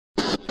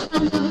You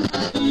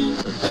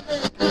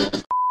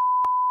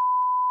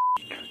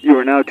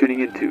are now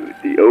tuning into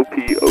the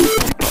OPOC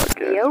podcast.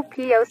 The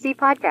OPOC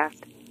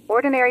podcast.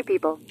 Ordinary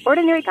people,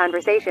 ordinary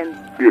conversations.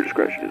 Your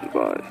discretion is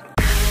advised.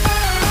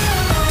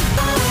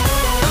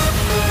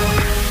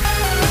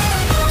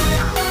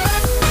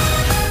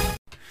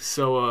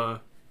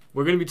 So,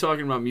 we're going to be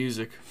talking about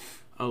music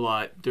a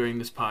lot during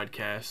this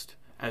podcast.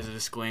 As a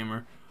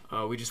disclaimer,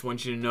 we just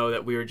want you to know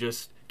that we are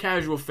just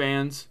casual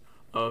fans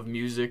of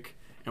music,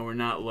 and we're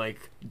not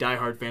like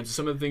diehard fans. So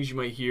some of the things you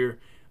might hear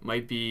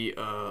might be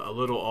a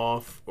little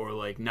off or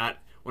like not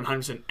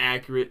 100%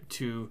 accurate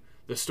to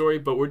the story,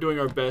 but we're doing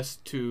our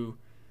best to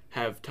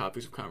have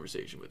topics of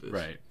conversation with this.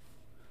 Right.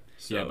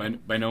 So, yeah,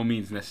 by no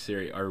means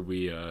necessary are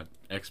we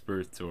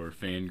experts or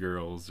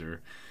fangirls or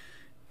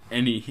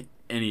any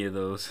of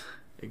those.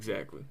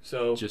 Exactly.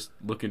 So just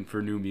looking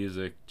for new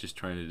music, just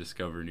trying to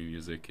discover new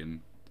music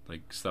and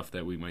like stuff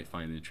that we might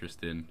find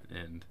interest in,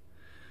 and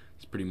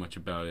it's pretty much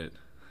about it.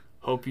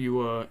 Hope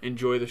you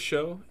enjoy the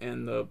show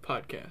and the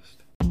podcast.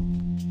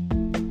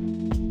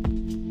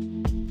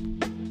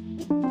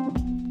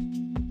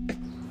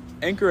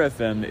 Anchor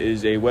FM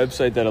is a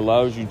website that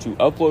allows you to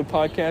upload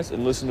podcasts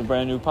and listen to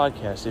brand new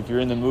podcasts. If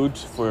you're in the mood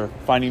for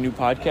finding new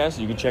podcasts,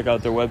 you can check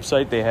out their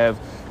website. They have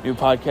new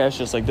podcasts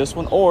just like this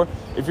one. Or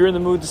if you're in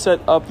the mood to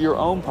set up your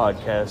own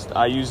podcast,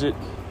 I use it.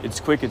 It's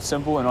quick, it's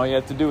simple, and all you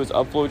have to do is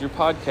upload your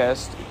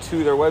podcast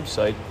to their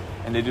website,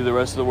 and they do the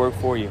rest of the work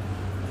for you.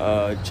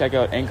 Check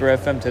out Anchor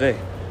FM today.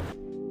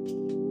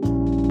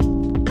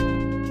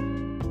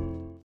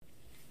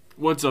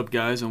 What's up,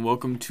 guys, and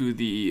welcome to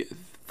the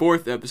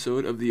fourth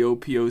episode of the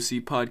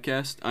OPOC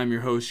podcast. I'm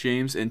your host,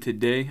 James, and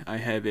today I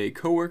have a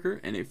coworker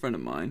and a friend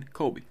of mine,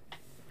 Colby.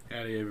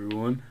 Howdy,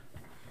 everyone.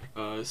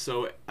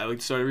 So I like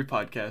to start every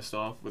podcast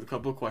off with a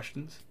couple of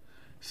questions.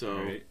 So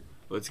Right.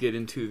 Let's get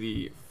into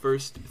the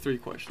first three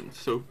questions.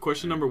 So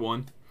question number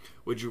one,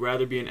 would you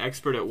rather be an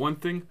expert at one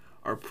thing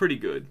or pretty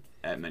good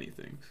at many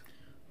things?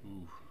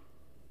 Ooh.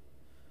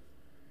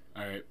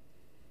 All right.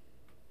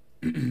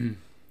 I'm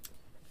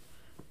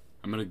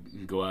going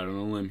to go out on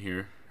a limb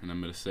here, and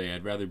I'm going to say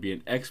I'd rather be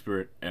an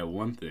expert at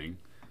one thing.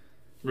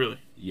 Really?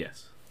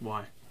 Yes.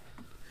 Why?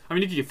 I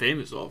mean, you could get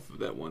famous off of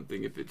that one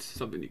thing if it's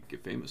something you could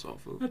get famous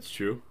off of. That's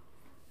true.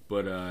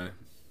 But I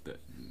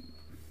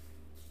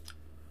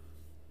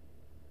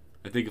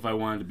think if I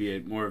wanted to be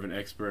more of an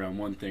expert on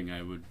one thing,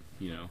 I would,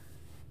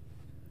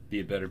 be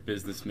a better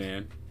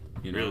businessman.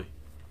 Really?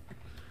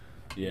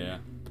 Yeah.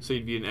 So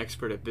you'd be an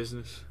expert at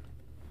business?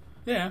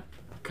 Yeah.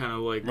 Kind of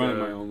like Running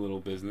my own little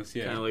business,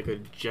 yeah. Kind of like a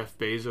Jeff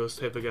Bezos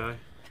type of guy?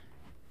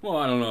 Well,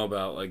 I don't know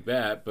about like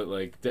that, but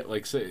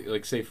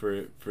say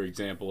for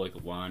example, like a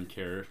lawn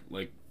care,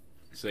 like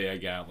say I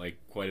got like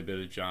quite a bit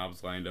of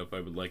jobs lined up,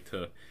 I would like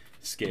to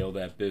scale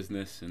that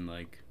business and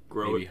like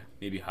grow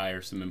maybe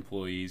hire some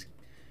employees,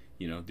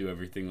 do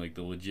everything like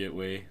the legit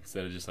way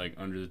instead of just like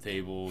under the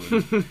table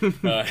and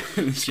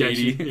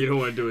sketchy. shady. You don't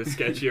want to do it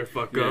sketchy or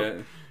fuck up.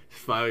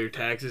 File your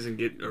taxes and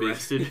get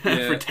arrested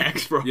for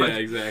tax fraud. Yeah,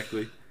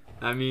 exactly.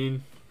 I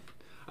mean,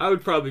 I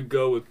would probably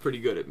go with pretty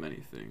good at many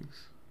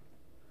things.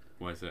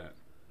 Why is that?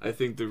 I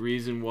think the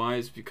reason why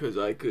is because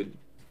I could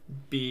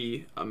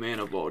be a man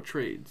of all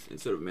trades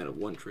instead of a man of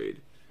one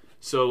trade.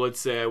 So let's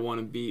say I want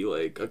to be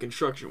like a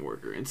construction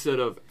worker. Instead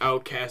of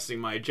outcasting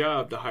my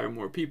job to hire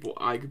more people,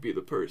 I could be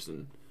the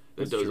person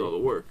that does all the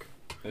work.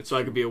 So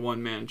I could be a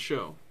one-man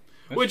show.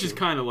 Which is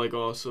kind of like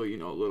also, a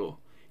little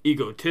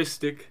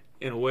egotistic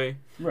in a way.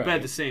 Right. But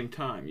at the same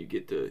time, you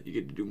get to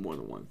do more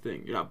than one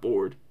thing. You're not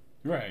bored.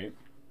 Right.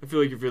 I feel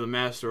like if you're the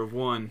master of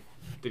one,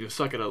 then you'll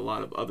suck at a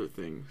lot of other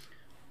things.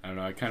 I don't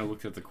know. I kind of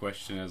looked at the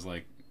question as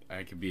like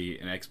I could be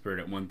an expert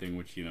at one thing,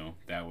 which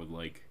that would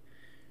like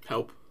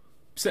help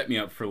set me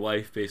up for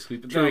life, basically.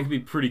 But True. then I could be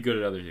pretty good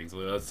at other things.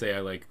 Let's say I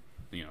like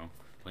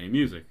playing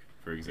music,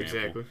 for example.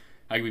 Exactly.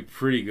 I could be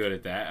pretty good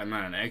at that. I'm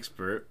not an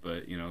expert,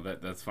 but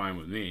that's fine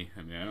with me.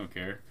 I mean, I don't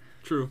care.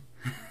 True.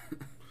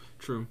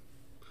 True.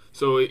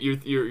 So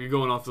you're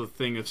going off the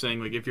thing of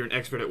saying like if you're an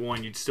expert at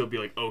one, you'd still be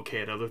like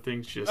okay at other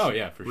things. Just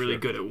for really sure.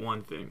 good at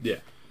one thing. Yeah.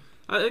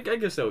 I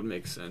guess that would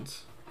make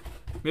sense.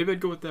 Maybe I'd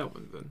go with that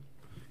one then.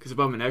 Because if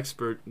I'm an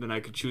expert, then I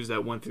could choose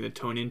that one thing to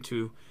tone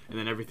into, and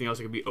then everything else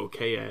I could be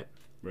okay at.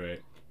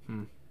 Right.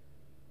 I'm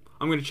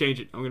going to change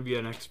it. I'm going to be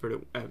an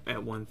expert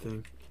at one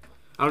thing.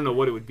 I don't know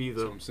what it would be, though.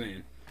 That's what I'm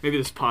saying. Maybe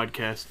this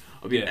podcast.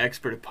 I'll be an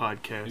expert at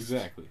podcasts.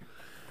 Exactly.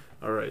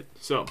 All right.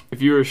 So,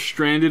 if you were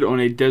stranded on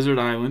a desert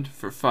island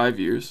for 5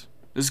 years,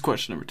 this is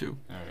question number 2.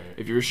 All right.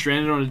 If you were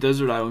stranded on a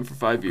desert island for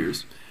 5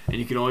 years, and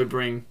you could only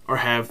bring or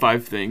have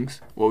 5 things,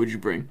 what would you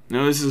bring?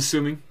 Now, this is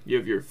assuming you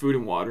have your food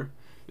and water.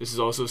 This is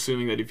also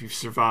assuming that if you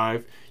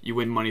survive, you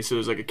win money, so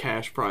there's like a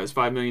cash prize,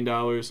 $5 million,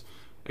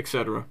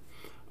 etc.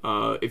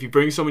 If you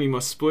bring someone, you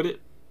must split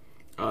it.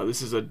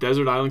 This is a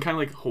desert island, kind of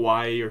like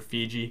Hawaii or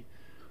Fiji,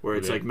 where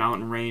it's like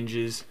mountain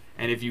ranges.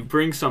 And if you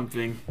bring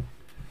something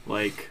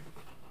like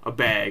a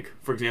bag,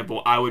 for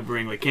example, I would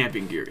bring like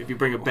camping gear. If you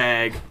bring a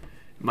bag,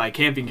 my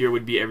camping gear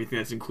would be everything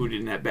that's included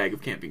in that bag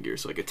of camping gear.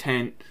 So like a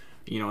tent,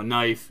 a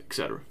knife,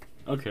 etc.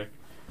 Okay.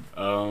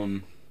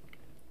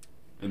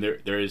 And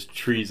there is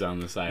trees on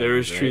this island. There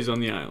is right? trees on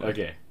the island.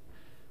 Okay.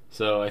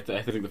 So I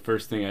think the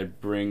first thing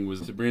I'd bring was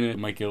Sabrina. It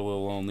might get a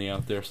little lonely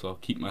out there, so I'll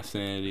keep my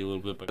sanity a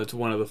little bit. But That's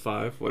one of the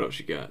 5. What else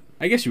you got?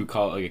 I guess you would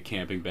call it like a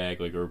camping bag,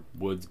 like, or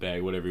woods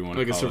bag, whatever you want to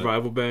Like a call it.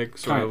 survival bag,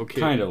 survival kit.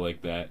 Kind of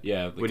like that,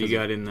 yeah. What do you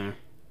got in there?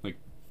 Like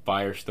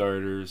fire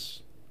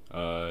starters,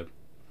 a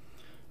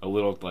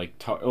little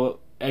like well,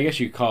 I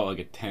guess you could call it like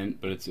a tent,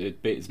 but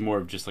it's more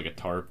of just like a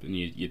tarp, and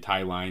you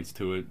tie lines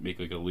to it, make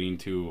like a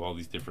lean-to, all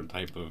these different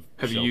type of.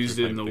 Have you used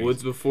it in the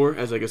woods before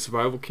as like a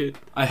survival kit?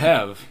 I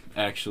have,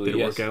 actually. Did it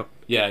yes. work out?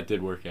 Yeah, it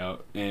did work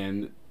out,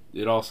 and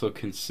it also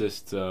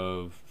consists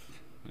of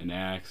an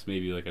axe,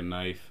 maybe like a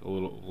knife, a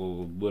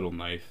little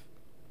knife,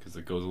 because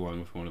it goes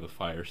along with one of the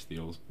fire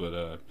steels,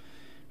 but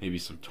maybe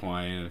some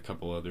twine and a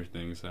couple other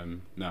things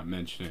I'm not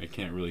mentioning. I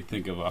can't really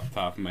think of off the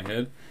top of my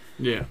head.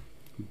 Yeah.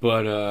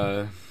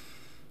 But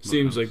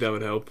seems like that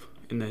would help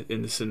in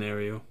the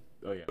scenario.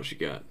 Oh yeah. What you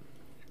got?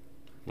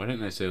 Why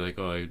didn't I say like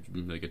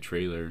like a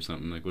trailer or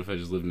something? Like what if I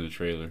just lived in a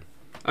trailer?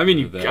 I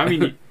mean,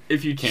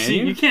 if you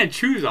you can't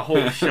choose a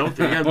whole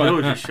shelter. You gotta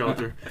build your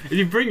shelter. If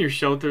you bring your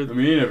shelter, I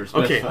mean, you never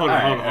specify.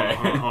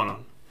 okay, hold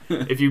on.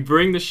 If you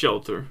bring the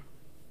shelter,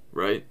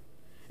 right,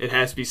 it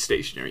has to be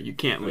stationary. You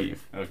can't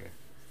leave. Okay.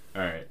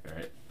 All right.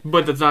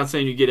 But that's not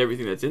saying you get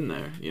everything that's in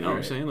there. You know what I'm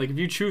Right. saying? Like if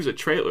you choose a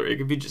trailer, it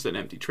could be just an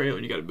empty trailer,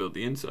 and you got to build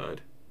the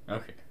inside.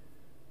 Okay.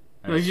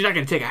 Like you're not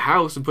gonna take a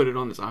house and put it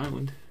on this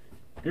island.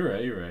 You're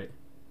right.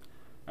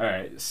 All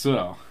right.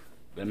 So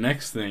the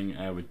next thing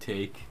I would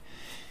take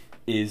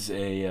is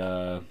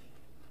a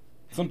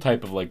some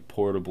type of like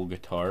portable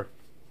guitar.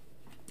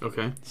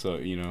 Okay.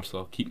 So so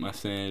I'll keep my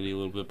sanity a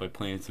little bit by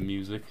playing some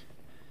music.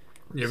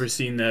 You ever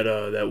seen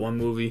that one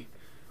movie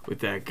with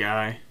that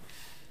guy?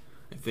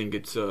 I think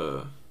it's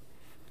man,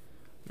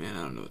 I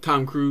don't know,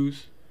 Tom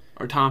Cruise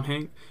or Tom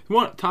Hanks.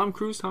 Tom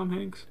Cruise, Tom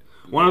Hanks.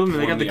 One of them.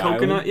 They got the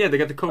coconut. Island? Yeah, they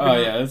got the coconut.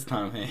 Oh yeah, that's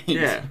Tom Hanks.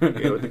 Yeah,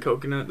 with the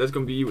coconut. That's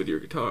gonna be you with your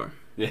guitar.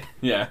 Yeah.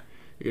 You're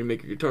gonna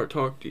make your guitar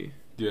talk to you.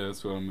 Yeah,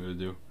 that's what I'm gonna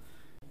do.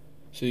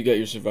 So you got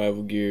your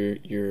survival gear,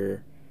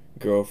 your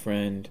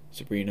girlfriend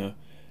Sabrina,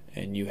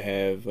 and you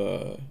have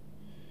your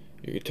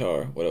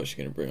guitar. What else you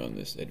gonna bring on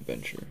this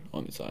adventure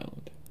on this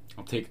island?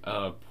 I'll take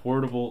a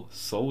portable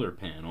solar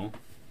panel.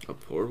 A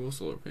portable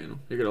solar panel.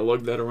 You're gonna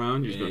lug that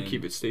around. You're just gonna And-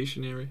 keep it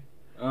stationary.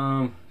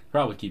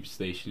 Probably keep it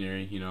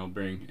stationary.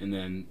 Bring and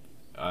then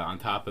on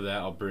top of that,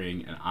 I'll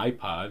bring an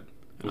iPod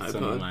with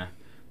some of my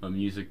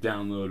music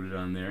downloaded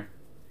on there.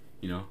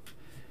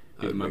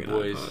 Get my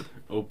boys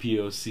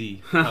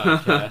OPOC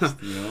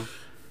podcast.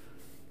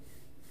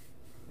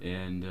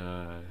 And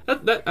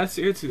That I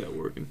see that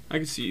working. I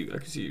can see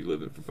you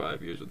living for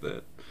 5 years with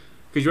that,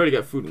 because you already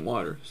got food and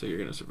water, so you're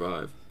gonna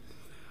survive.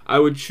 I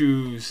would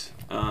choose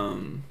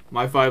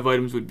my 5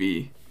 items would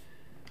be,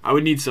 I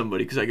would need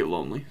somebody because I get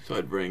lonely, so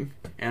I'd bring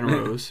Anna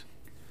Rose,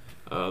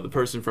 the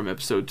person from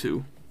episode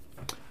 2.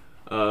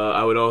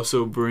 I would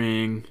also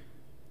bring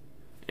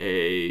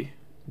a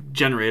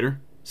generator,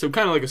 so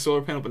kind of like a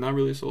solar panel, but not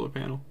really a solar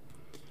panel.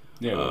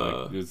 yeah,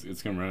 but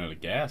it's gonna run out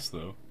of gas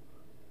though.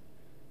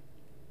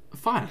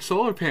 Fine, a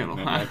solar panel.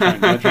 Not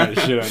trying to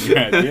shit on your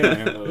idea,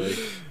 man. But like,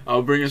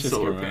 I'll bring a it's just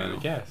solar gonna run out panel.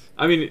 of gas.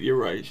 I mean, you're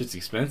right. Shit's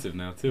expensive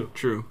now too.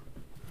 True.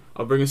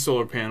 I'll bring a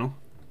solar panel.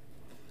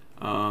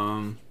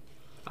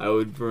 I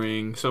would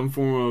bring some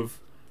form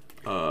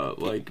of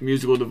like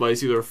musical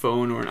device, either a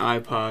phone or an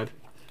iPod.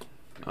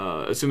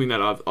 Assuming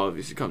that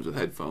obviously comes with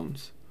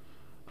headphones.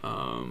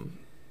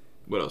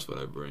 What else would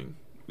I bring?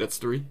 That's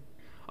 3.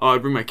 Oh,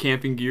 I'd bring my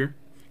camping gear,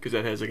 because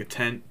that has like a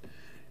tent.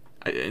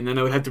 And then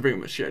I would have to bring a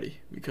machete,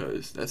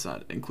 because that's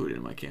not included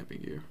in my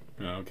camping gear.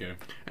 Oh, okay.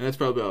 And that's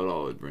probably about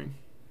all I'd bring.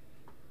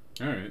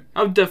 All right.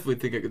 I would definitely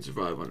think I could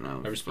survive on an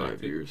island for respect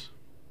 5 it. years.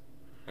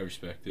 I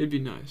respect it. It'd be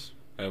nice.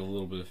 I have a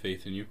little bit of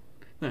faith in you.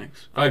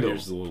 Thanks. 5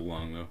 years is a little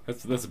long though.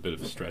 That's a bit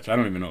of a stretch. I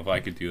don't even know if I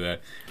could do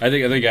that. I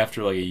think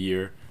after like a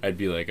year, I'd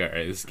be like, all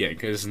right, this is getting,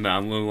 because it's no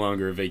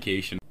longer a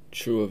vacation.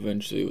 True,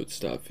 eventually it would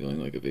stop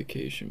feeling like a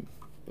vacation.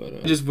 But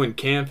I just went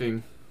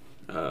camping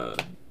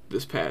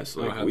this past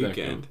how'd that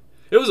weekend.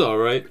 It was all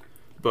right,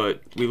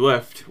 but we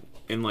left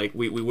and like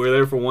we were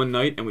there for one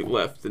night and we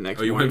left the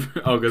next morning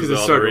because it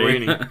started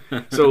raining.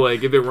 So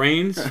like if it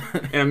rains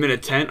and I'm in a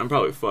tent, I'm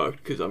probably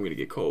fucked because I'm gonna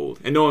get cold.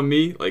 And knowing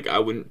me, like I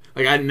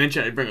hadn't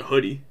mentioned I'd bring a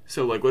hoodie.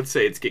 So like let's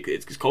say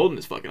it's cold in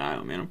this fucking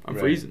island, man. I'm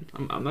freezing.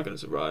 I'm not gonna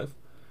survive.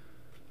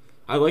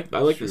 I like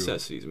true.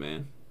 necessities,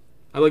 man.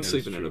 I like That is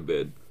sleeping in true. a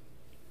bed.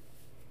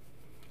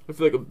 I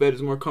feel like a bed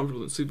is more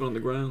comfortable than sleeping on the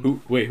ground.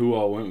 Who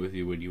all went with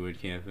you when you went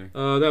camping?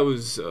 That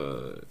was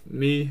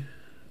me,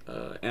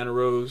 Anna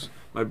Rose,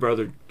 my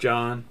brother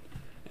John,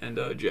 and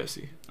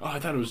Jesse. Oh, I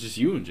thought it was just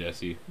you and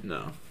Jesse.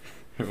 No,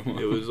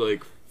 it was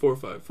like four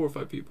or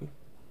five people.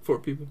 Four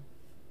people.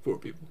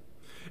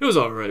 It was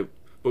all right,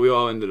 but we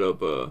all ended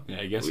up. Yeah,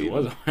 I guess leaving. it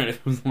was alright.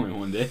 It was only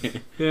one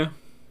day. Yeah,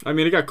 I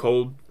mean it got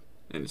cold,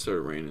 and it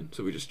started raining,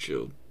 so we just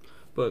chilled.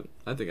 But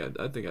I think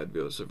I'd be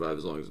able to survive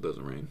as long as it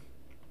doesn't rain.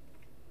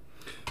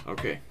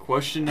 Okay,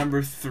 question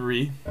number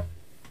 3.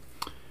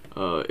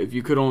 If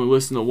you could only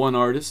listen to one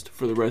artist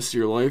for the rest of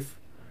your life,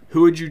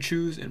 Who would you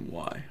choose and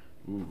why?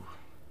 Ooh,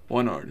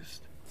 One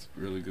artist. it's a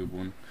really good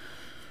one.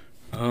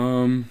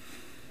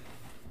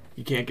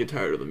 You can't get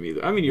tired of them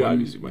either. I mean, you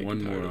obviously might one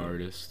get tired more of them.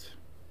 artist.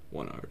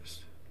 One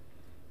artist.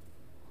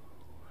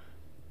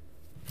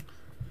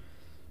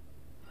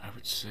 I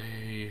would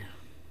say.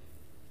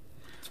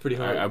 It's pretty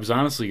hard. I was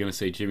honestly gonna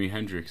say Jimi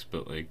Hendrix,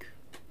 but like,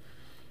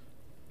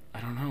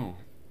 I don't know.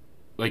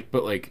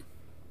 But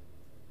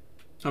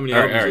How many all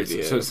albums right. does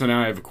he So, have? so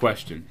now I have a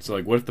question. So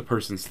like, what if the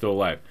person's still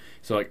alive?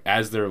 So like,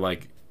 as they're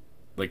like,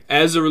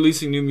 As they're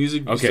releasing new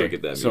music, you still okay.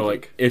 get that music. So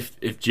like, if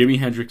Jimi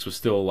Hendrix was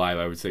still alive,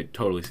 I would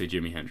totally say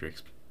Jimi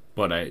Hendrix.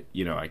 But I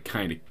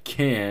kind of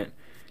can't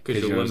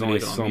because there's only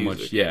so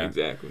much. Yeah,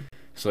 exactly.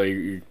 So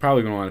you're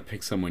probably gonna want to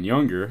pick someone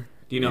younger.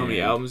 Do you know how many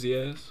and albums he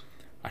has?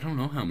 I don't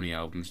know how many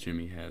albums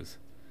Jimmy has.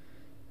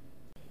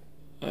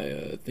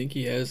 I think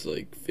he has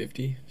like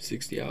 50,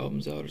 60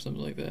 albums out or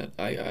something like that.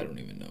 I don't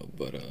even know,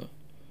 but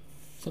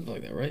something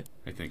like that, right?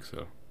 I think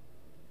so.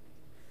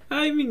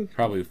 I mean,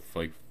 Probably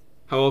like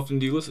how often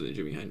do you listen to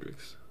Jimi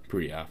Hendrix?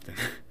 pretty often.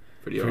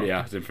 Pretty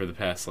often for the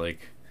past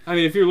like. I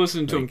mean, if you're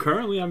listening to him Like-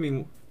 currently, I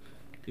mean,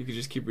 you could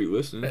just keep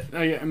re-listening.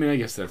 I mean, I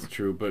guess that's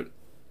true, but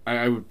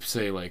I would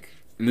say like,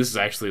 and this is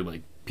actually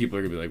like, people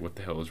are gonna be like, "What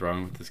the hell is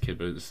wrong with this kid?"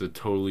 But it's a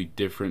totally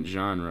different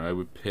genre. I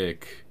would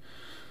pick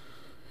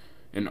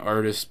an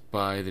artist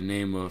by the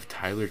name of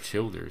Tyler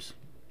Childers.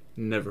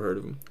 Never heard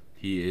of him.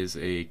 He is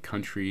a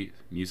country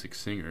music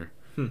singer.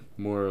 Hmm.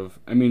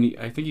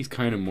 I think he's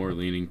kind of more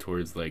leaning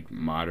towards like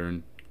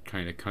modern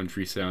kind of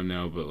country sound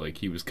now, but like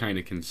he was kind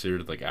of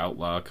considered like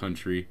outlaw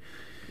country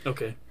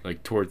Okay.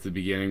 like towards the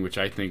beginning, which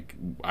I think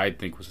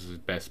was his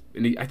best.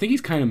 And I think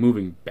he's kind of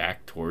moving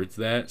back towards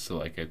that, so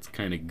like it's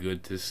kind of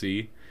good to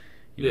see.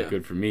 Yeah.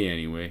 Good for me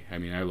anyway. I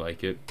mean, I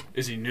like it.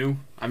 Is he new?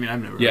 I mean,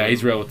 I've never. Yeah, heard he's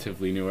of him.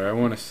 relatively newer. I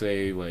want to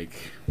say like,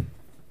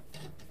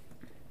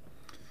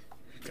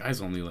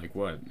 guy's only like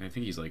what? I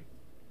think he's like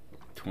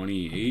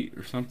 28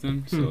 or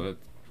something. So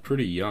that's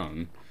pretty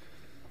young.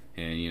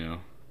 And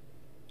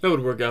That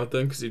would work out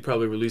then, because he'd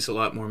probably release a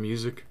lot more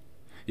music.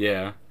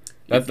 yeah,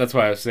 that's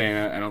why I was saying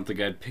I don't think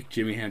I'd pick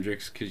Jimi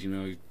Hendrix because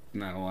he's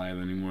not alive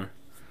anymore.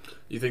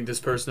 You think this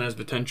person has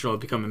potential of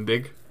becoming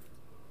big?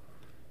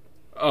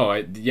 Oh,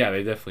 yeah,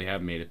 they definitely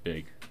have made it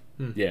big.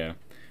 Hmm. Yeah,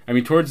 I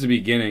mean, towards the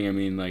beginning, I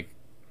mean, like,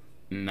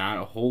 not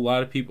a whole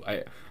lot of people.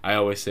 I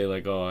always say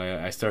like, oh,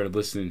 I started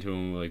listening to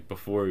him like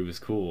before he was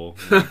cool.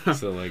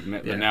 So like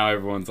Yeah. now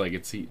everyone's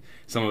like,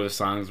 some of his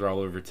songs are all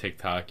over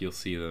TikTok. You'll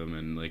see them,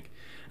 and like,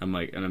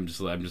 I'm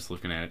just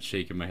looking at it,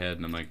 shaking my head,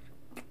 and I'm like,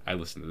 I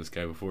listened to this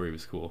guy before he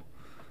was cool.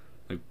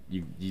 Like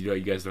you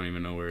guys don't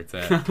even know where it's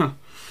at.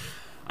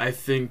 I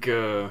think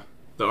the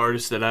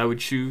artist that I would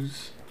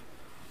choose.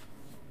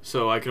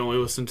 So I can only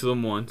listen to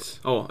them once.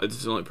 Oh,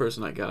 it's the only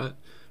person I got.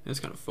 That's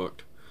kind of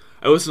fucked.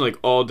 I listen to like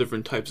all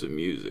different types of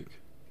music,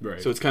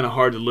 Right. so it's kind of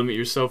hard to limit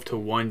yourself to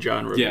one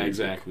genre. Of yeah, music.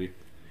 exactly.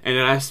 And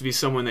it has to be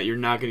someone that you're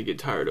not going to get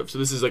tired of. So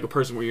this is like a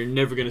person where you're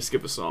never going to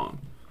skip a song,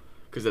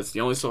 because that's the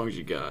only songs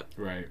you got.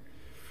 Right.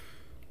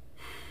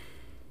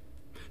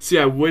 See,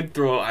 I would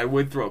throw a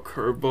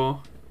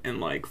curveball and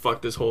like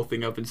fuck this whole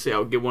thing up and say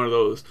I'll get one of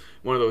those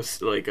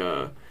like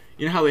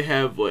you know how they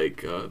have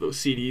like those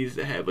CDs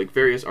that have like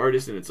various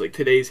artists and it's like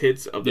today's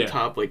hits of the Yeah.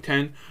 top like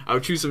 10. I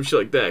would choose some shit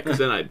like that because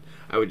then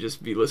I would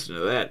just be listening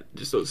to that,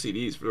 just those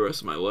CDs for the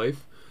rest of my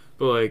life.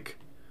 But like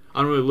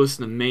I don't really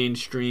listen to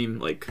mainstream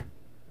like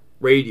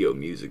radio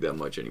music that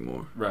much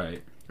anymore.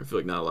 Right. I feel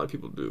like not a lot of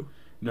people do.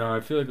 No,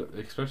 I feel like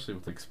especially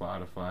with like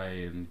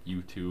Spotify and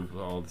YouTube,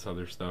 all this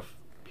other stuff,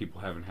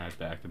 people haven't had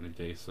back in the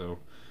day. So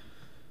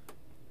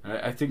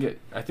I think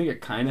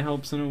it kind of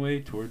helps in a way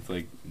towards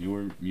like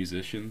newer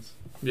musicians.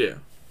 Yeah,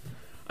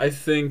 I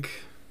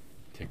think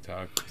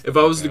TikTok. if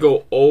I was to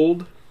go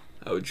old,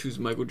 I would choose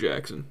Michael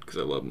Jackson because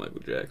I love Michael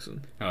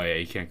Jackson. Oh yeah,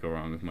 you can't go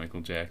wrong with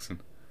Michael Jackson.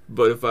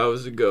 But if I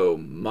was to go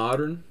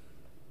modern,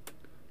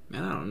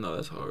 man, I don't know.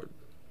 That's hard.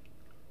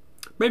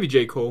 Maybe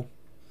J. Cole.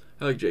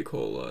 I like J.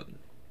 Cole a lot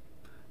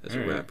as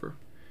a Alright. rapper.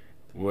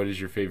 What is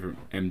your favorite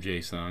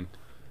MJ song?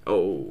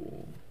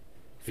 Oh,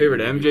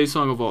 favorite MJ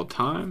song of all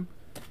time?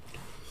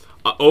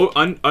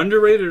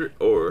 Underrated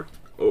or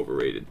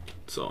overrated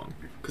song?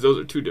 Because those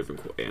are two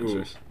different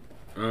answers.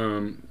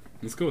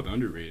 Let's go with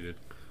underrated.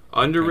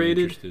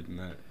 Underrated, Interested in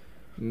that.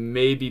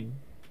 maybe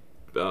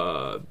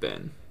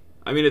Ben.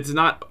 I mean, it's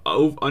not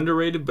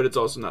underrated, but it's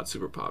also not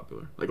super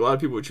popular. Like a lot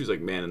of people would choose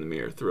like Man in the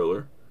Mirror,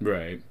 Thriller,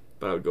 Right.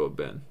 but I would go with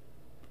Ben.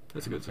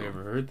 That's a good I've song.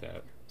 never heard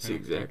that. See,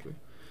 exactly.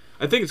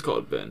 I think it's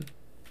called Ben.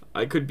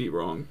 I could be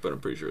wrong, but I'm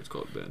pretty sure it's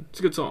called Ben. It's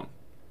a good song.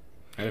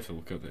 I have to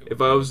look up that.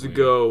 If I was to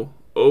go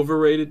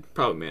overrated,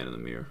 probably Man in the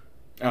Mirror.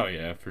 Oh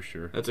yeah, for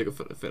sure. That's like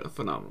a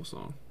phenomenal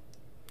song.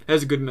 It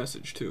has a good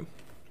message too.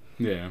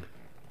 Yeah.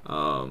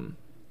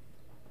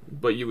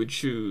 But you would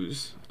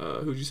choose.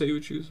 Who'd you say you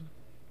would choose?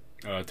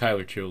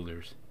 Tyler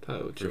Childers.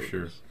 Tyler For sure.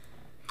 Childers.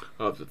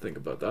 I'll have to think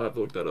about that. I'll have to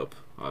look that up.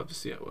 I'll have to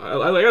see. I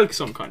like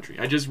some country.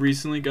 I just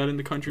recently got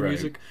into country Right.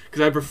 music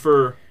because I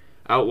prefer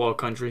outlaw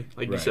country,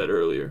 like you Right. said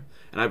earlier,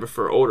 and I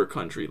prefer older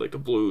country, like the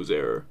blues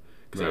era,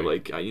 because I Right.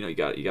 like you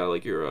got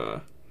like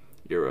your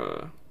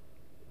your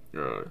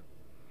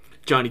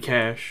Johnny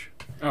Cash.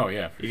 Oh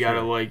yeah, for You sure.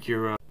 gotta like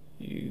your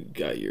You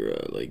got your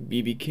like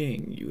BB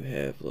King. You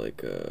have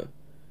like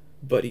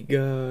Buddy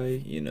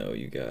Guy. You know,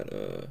 you got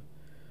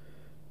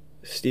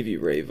Stevie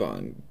Ray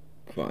Van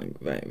Van,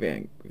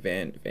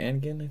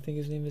 I think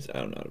his name is. I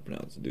don't know how to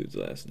pronounce the dude's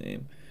last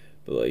name,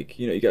 but like,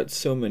 you know, you got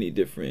so many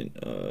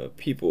different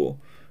people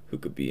who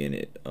could be in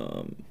it.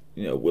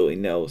 You know, Willie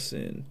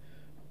Nelson.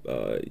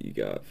 You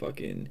got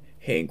fucking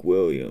Hank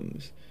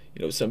Williams.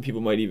 You know, some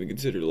people might even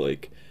consider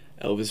like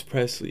Elvis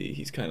Presley.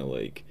 He's kind of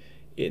like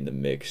in the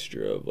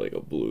mixture of like a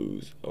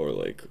blues or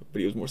like, but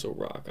he was more so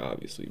rock,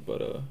 obviously.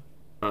 But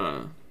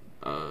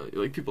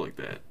like people like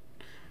that.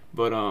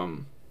 But I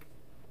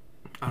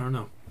don't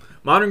know.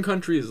 Modern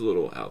country is a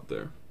little out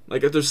there.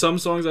 Like, there's some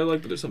songs I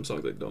like, but there's some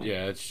songs I don't.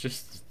 Yeah,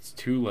 it's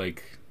too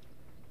like.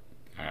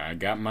 I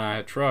got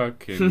my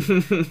truck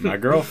and my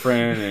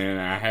girlfriend and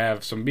I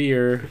have some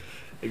beer.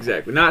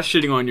 Exactly. Not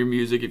shitting on your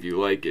music if you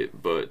like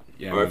it, but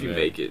Yeah, or if my you bad.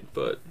 make it,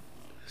 but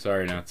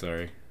Sorry, not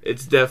sorry.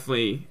 it's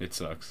definitely It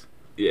sucks.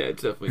 yeah,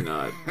 it's definitely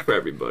not for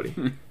everybody.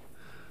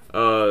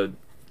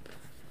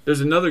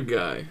 There's another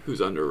guy who's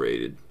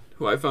underrated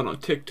who I found on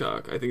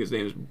TikTok. I think his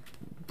name is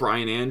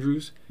Brian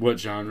Andrews. What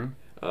genre?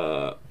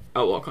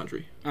 Outlaw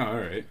country. Oh, all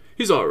right.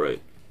 He's all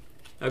right.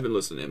 I've been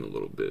listening to him a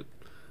little bit,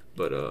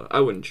 but I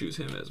wouldn't choose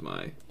him as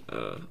my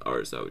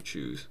artist. I would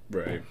choose.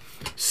 Right.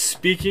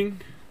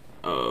 Speaking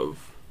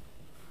of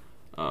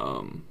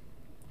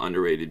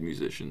underrated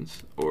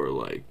musicians, or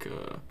like,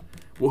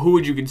 well, who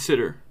would you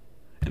consider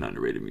an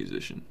underrated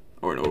musician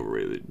or an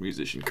overrated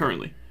musician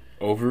currently?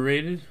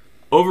 Overrated?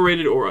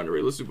 Overrated or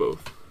underrated? Let's do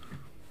both.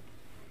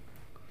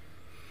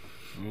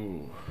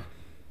 Ooh.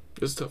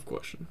 It's a tough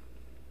question.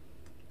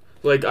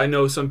 Like, I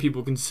know some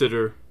people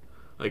consider,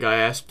 like, I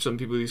asked some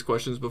people these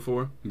questions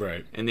before,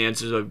 Right. and the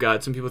answers I've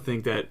got, some people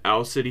think that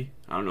Owl City,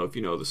 I don't know if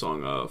you know the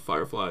song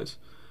Fireflies.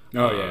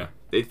 Oh, yeah.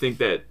 They think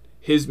that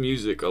his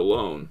music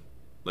alone,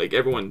 like,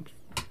 everyone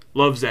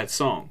loves that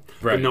song,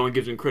 Right. but no one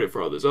gives him credit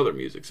for all this other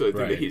music, so they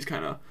think Right. that he's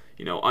kind of,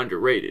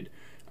 underrated.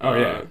 Oh,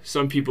 yeah.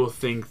 Some people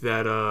think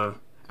that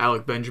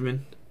Alec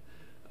Benjamin,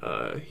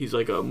 he's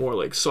like a more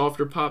like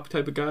softer pop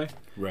type of guy.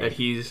 Right. That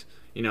he's,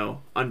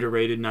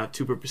 underrated, not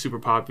super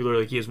popular.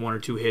 Like, he has one or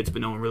two hits,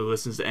 but no one really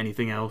listens to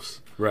anything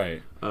else.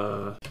 Right.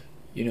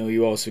 you know,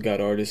 you also got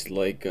artists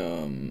like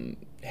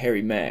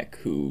Harry Mack,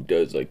 who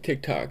does like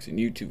TikToks and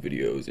YouTube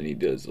videos, and he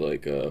does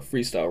like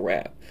freestyle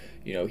rap.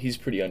 You know, he's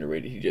pretty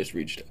underrated. He just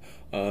reached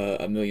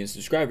 1 million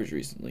subscribers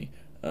recently.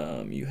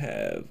 You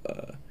have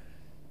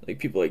like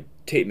people like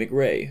Tate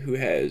McRae, who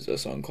has a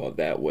song called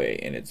That Way,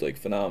 and it's like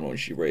phenomenal. And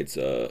she writes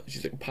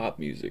she's like pop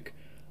music.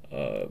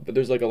 But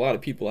there's like a lot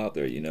of people out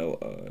there,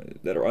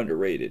 that are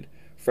underrated.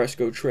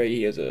 Fresco Trey,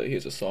 he has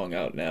a song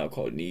out now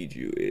called Need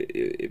You.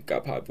 It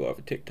got popular off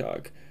of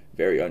TikTok.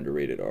 Very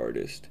underrated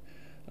artist.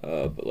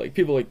 But like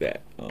people like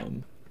that.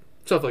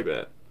 Stuff like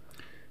that.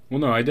 Well,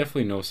 no, I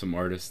definitely know some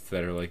artists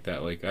that are like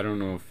that. Like, I don't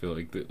know if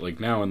like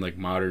now in like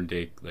modern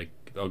day, like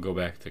I'll go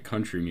back to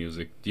country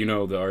music. Do you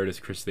know the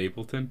artist Chris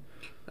Stapleton?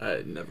 I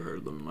had never heard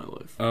of them in my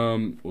life.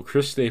 Well,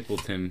 Chris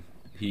Stapleton,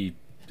 he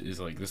is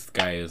like, this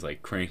guy is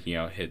like cranking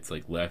out hits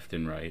like left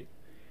and right,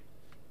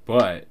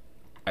 but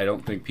I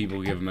don't think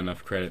people give him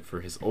enough credit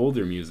for his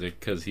older music,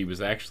 because he was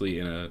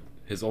actually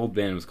his old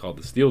band was called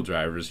the Steel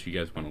Drivers. If you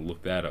guys want to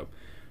look that up,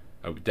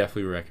 I would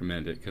definitely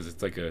recommend it, because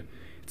it's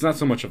it's not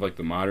so much of like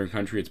the modern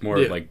country, it's more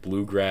of like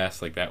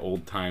bluegrass, like that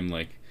old time,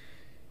 like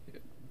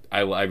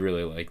I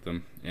really like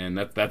them, and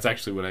that's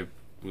actually what I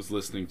was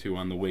listening to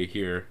on the way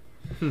here.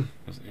 It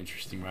was an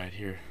interesting ride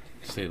here,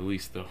 to say the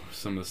least, though.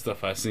 Some of the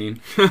stuff I've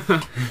seen.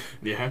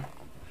 Yeah.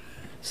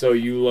 So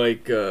you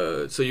like,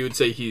 so you would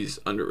say he's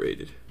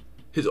underrated.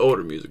 His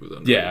older music was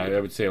underrated. Yeah,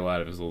 I would say a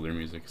lot of his older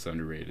music is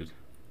underrated.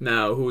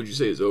 Now, who would you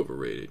say is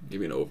overrated? Give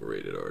me an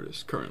overrated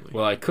artist currently.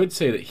 Well, I could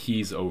say that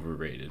he's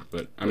overrated,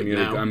 but I'm Like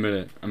gonna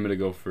now? I'm gonna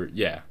go for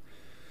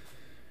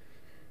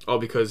All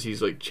because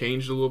he's like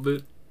changed a little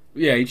bit.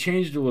 Yeah, he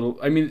changed a little.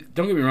 I mean,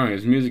 don't get me wrong,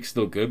 his music's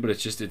still good, but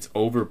it's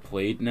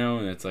overplayed now,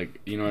 and it's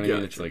like, you know what I mean?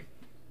 Gotcha. It's like,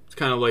 It's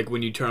kind of like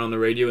when you turn on the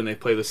radio and they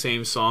play the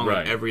same song like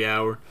Right. every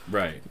hour.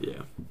 right,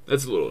 Yeah,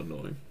 that's a little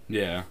annoying.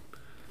 yeah,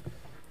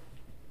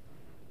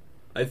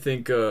 I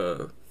think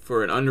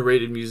for an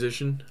underrated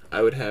musician,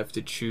 I would have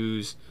to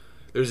choose.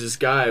 There's this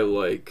guy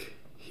like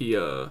he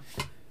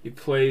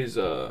plays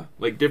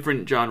like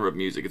different genre of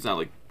music. It's not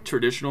like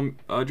traditional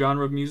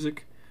genre of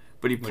music,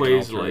 but he Like an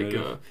plays like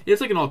alternative?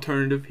 it's like an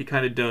alternative. He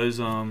kind of does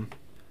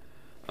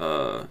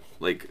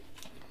like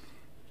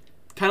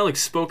kind of like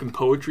spoken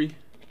poetry,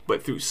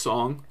 but through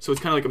song. So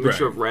it's kind of like a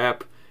mixture Right. of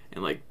rap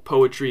and like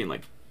poetry and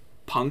like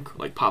punk,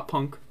 like pop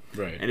punk.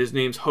 right. And his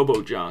name's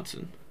Hobo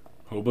Johnson.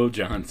 Hobo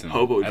Johnson.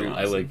 Hobo I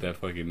Johnson. like that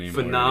fucking name.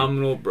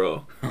 Phenomenal,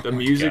 bro. The Oh my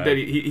music God. that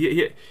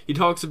he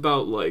talks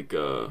about, like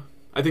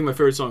I think my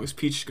favorite song is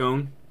Peach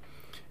Scone,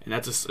 and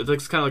it's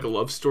kind of like a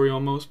love story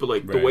almost. But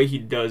like the Right. way he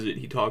does it,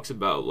 he talks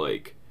about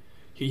like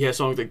he has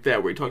songs like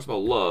that where he talks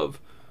about love,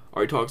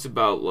 or he talks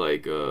about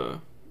like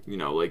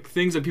like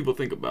things that people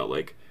think about,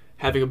 like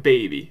having a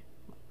baby,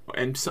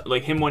 and so,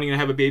 like him wanting to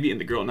have a baby and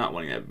the girl not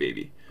wanting to have a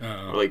baby,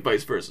 or like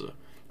vice versa,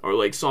 or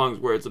like songs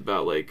where it's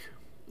about like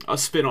a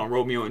spin on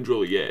Romeo and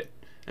Juliet.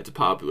 That's a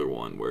popular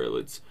one where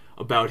it's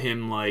about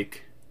him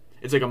like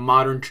it's like a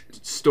modern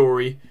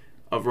story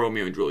of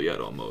Romeo and Juliet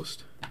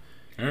almost.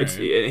 Right.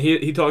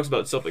 He talks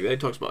about stuff like that. He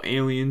talks about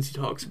aliens. He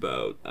talks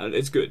about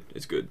it's good.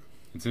 It's good.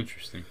 It's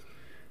interesting.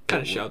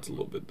 Kind of shouts a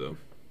little bit though.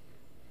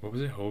 What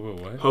was it?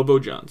 Hobo what? Hobo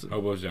Johnson.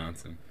 Hobo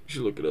Johnson. You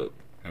should look it up.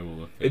 I will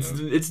look it up.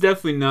 It's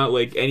definitely not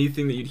like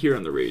anything that you'd hear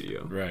on the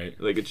radio. Right.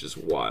 Like it's just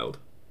wild.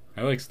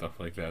 I like stuff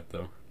like that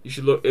though. You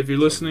should look if you're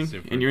listening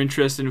and you're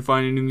interested in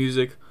finding new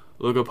music.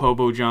 Look up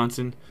Hobo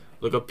Johnson.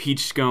 Look up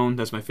Peach Scone.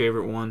 That's my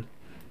favorite one.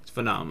 It's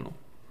phenomenal.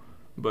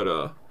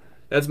 But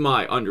that's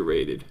my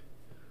underrated.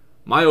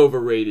 My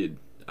overrated,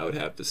 I would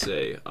have to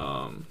say,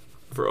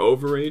 for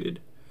overrated,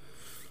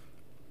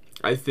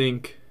 I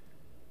think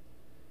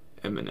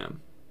Eminem.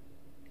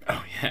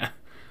 Oh yeah.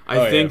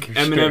 I think for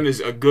Eminem sure. is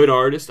a good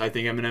artist. I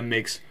think Eminem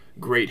makes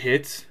great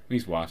hits.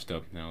 He's washed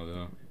up now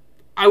though.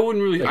 I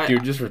wouldn't really. Like,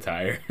 dude, just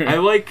retire. I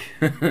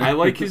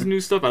like his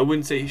new stuff. I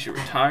wouldn't say he should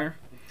retire,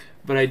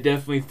 but I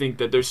definitely think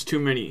that there's too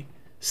many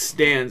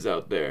stands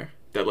out there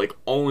that like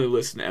only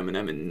listen to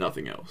Eminem and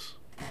nothing else.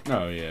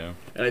 Oh yeah.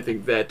 And I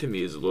think that to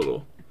me is a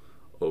little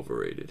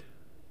overrated.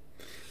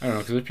 I don't know,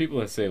 because there's people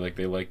that say like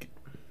they like.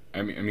 I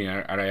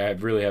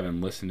really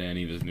haven't listened to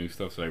any of his new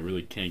stuff, so I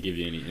really can't give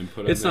you any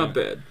input. It's on not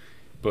that. bad,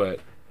 but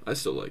I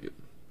still like it.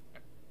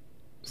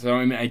 So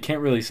I mean, I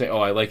can't really say, oh,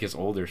 I like his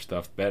older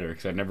stuff better,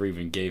 because I never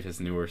even gave his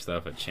newer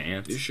stuff a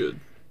chance. You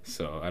should.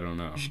 So I don't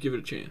know. You should give it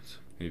a chance.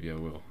 Maybe I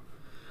will.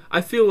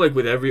 I feel like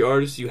with every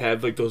artist, you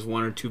have like those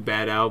one or two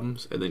bad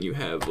albums, and then you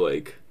have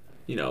like,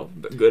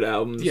 good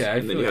albums. Yeah,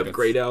 and then you have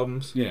great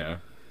albums. Yeah.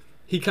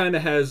 He kind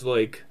of has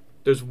like,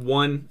 there's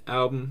one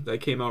album that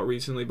came out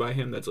recently by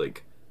him that's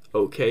like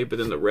okay, but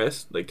then the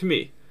rest, like to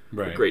me,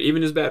 Right. are great.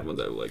 Even his bad ones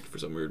I liked for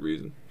some weird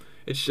reason.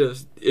 It's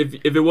just if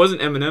it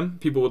wasn't Eminem,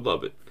 people would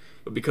love it,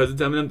 but because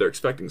it's Eminem, they're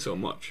expecting so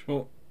much.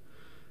 Well,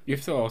 you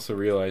have to also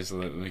realize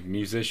that like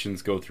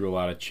musicians go through a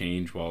lot of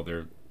change while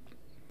they're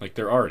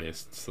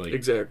artists. Like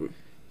Exactly.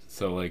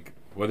 So like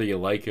whether you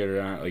like it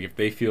or not, like if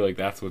they feel like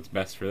that's what's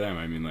best for them,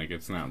 I mean, like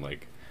it's not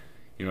like,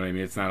 you know what I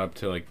mean? It's not up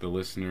to like the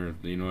listener.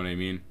 You know what I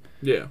mean?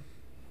 Yeah.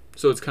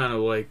 So it's kind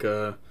of like,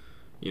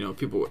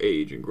 people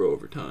age and grow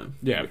over time.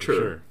 Yeah, mature.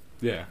 for sure.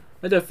 Yeah.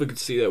 I definitely could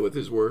see that with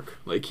his work.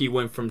 Like, he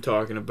went from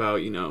talking about,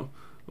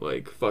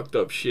 like, fucked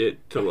up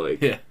shit to, like,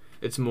 Yeah.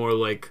 It's more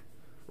like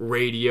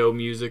radio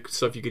music,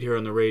 stuff you could hear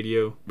on the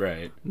radio.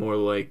 Right. More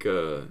like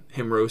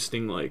him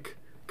roasting, like,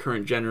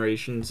 current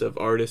generations of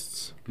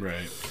artists.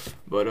 Right.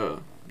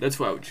 But that's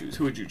what I would choose.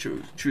 Who would you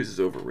choose? Choose as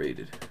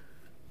overrated.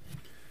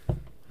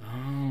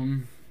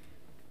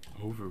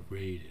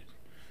 Overrated.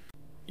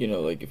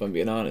 Like, if I'm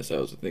being honest, I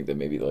also think that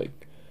maybe,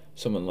 like,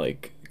 someone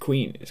like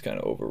Queen is kind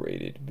of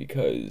overrated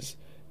because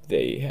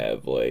they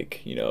have,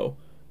 like,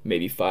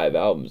 maybe 5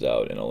 albums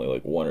out and only,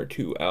 like, 1 or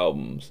 2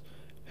 albums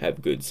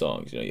have good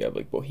songs. You have,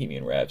 like,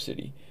 Bohemian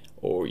Rhapsody,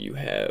 or you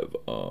have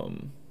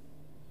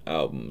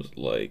albums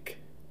like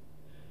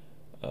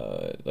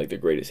The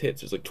Greatest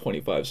Hits. There's, like,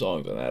 25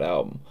 songs on that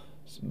album.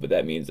 But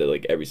that means that,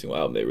 like, every single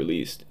album they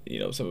released,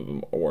 some of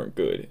them weren't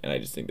good. And I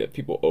just think that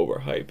people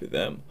overhype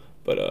them.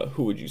 But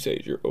who would you say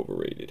is your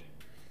overrated?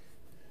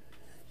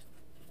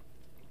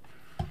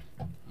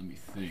 Let me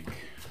think.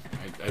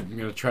 I'm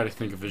gonna try to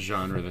think of a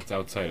genre that's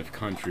outside of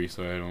country,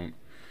 so I don't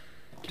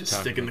Just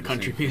stick in the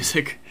country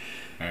music.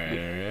 All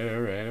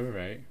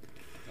right.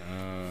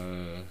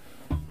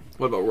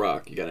 What about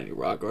rock? You got any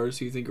rock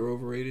artists you think are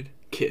overrated?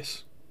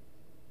 Kiss.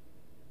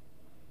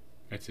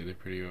 I'd say they're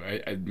pretty.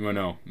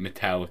 No,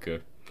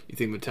 Metallica. You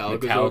think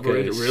Metallica's Metallica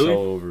overrated? is Really? so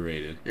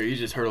overrated. Yeah, you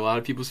just hurt a lot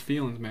of people's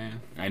feelings, man.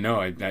 I know.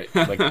 I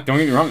like. Don't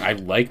get me wrong. I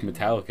like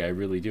Metallica. I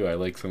really do. I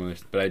like some of their,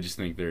 but I just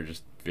think they're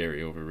just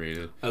very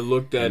overrated. I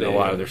looked at and a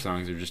lot of their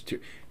songs are just too.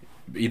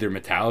 Either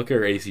Metallica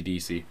or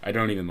AC/DC. I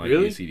don't even like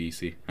Really?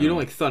 AC/DC. You don't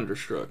like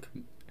Thunderstruck?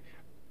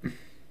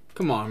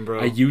 Come on, bro.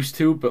 I used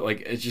to, but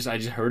like it's just I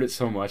just heard it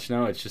so much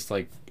now. It's just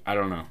like I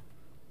don't know.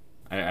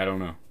 I don't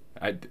know.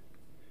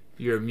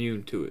 You're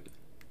immune to it.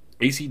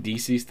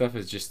 AC/DC stuff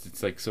is just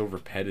it's like so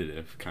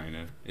repetitive, kind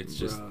of. It's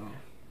just Bro.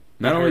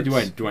 not That only do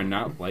hurts. I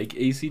not like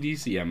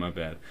AC/DC. Yeah, my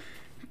bad.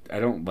 I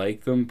don't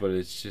like them, but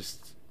it's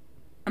just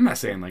I'm not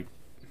saying like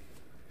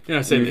You're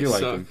not saying if they you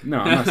suck. like them. No,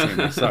 I'm not saying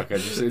they suck.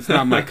 It's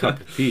not my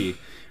cup of tea.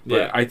 But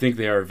Yeah. I think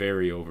they are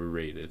very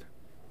overrated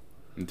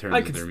in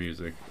terms of their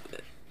music.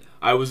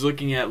 I was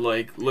looking at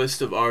like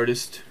list of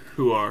artists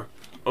who are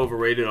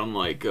overrated on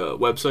like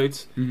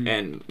websites,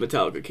 and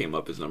Metallica came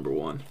up as number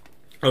 1.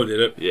 Oh, did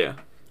it? Yeah.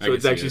 I So can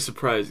it's see actually it.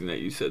 surprising that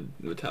you said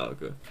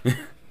Metallica.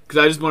 Because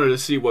I just wanted to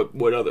see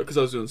what other, because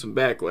I was doing some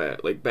back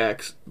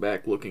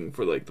looking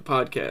for like the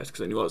podcast,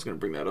 because I knew I was going to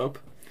bring that up.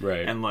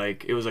 Right. And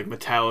like it was like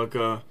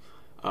Metallica,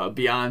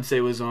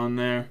 Beyonce was on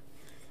there.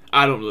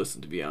 I don't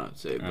listen to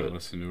Beyonce, I but don't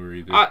listen to her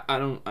either.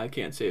 I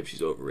can't say if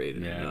she's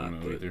overrated Yeah, or I not. don't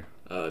know but, either.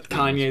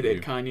 Kanye, they had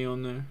you. Kanye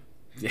on there.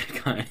 Yeah,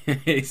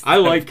 Kanye. I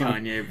like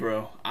Kanye,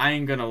 bro. I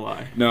ain't gonna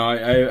lie. No,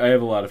 I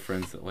have a lot of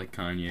friends that like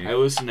Kanye. I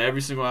listen to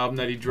every single album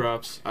that he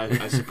drops.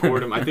 I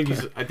support him. I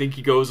think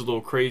he goes a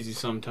little crazy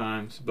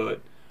sometimes,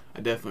 but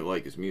I definitely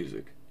like his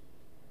music.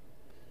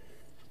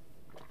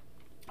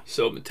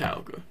 So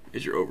Metallica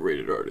is your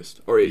overrated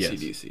artist, or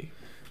AC/DC? Yes.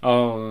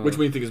 Oh, Which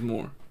one do you think is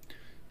more?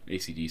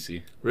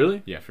 AC/DC.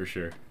 Really? Yeah, for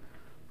sure.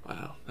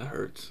 Wow, that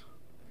hurts.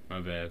 My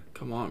bad,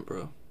 Come on,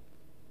 bro.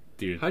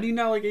 dude. How do you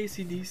not like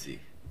AC/DC?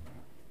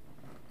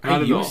 I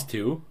Not at all. used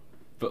to,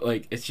 but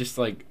like it's just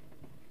like,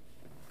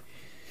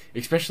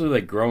 especially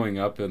like growing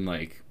up and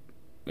like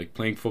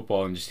playing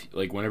football and just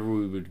like whenever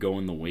we would go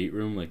in the weight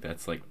room, like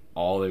that's like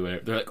all they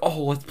would. They're like,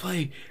 oh, let's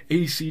play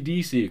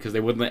AC/DC because they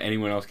wouldn't let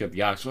anyone else get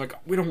the ox. So like,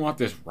 we don't want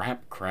this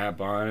rap crap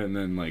on, and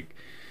then like,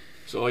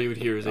 So all you would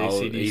hear is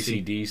all AC/DC.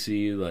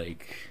 AC/DC,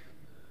 like.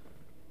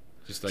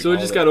 Just like So it all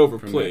just that got from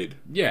overplayed.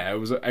 Yeah, it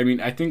was. I mean,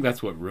 I think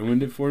that's what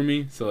ruined it for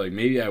me. So like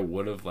maybe I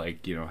would have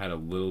like had a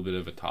little bit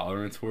of a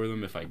tolerance for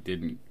them if I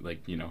didn't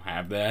like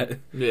have that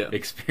Yeah.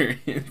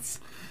 experience.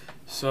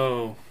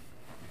 So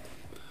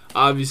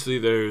obviously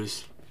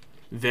there's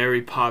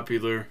very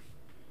popular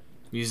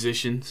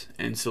musicians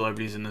and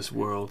celebrities in this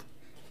world.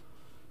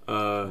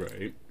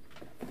 Right.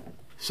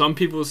 Some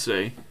people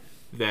say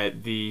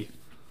that the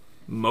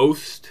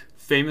most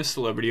famous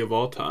celebrity of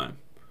all time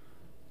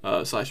 /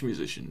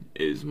 musician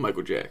is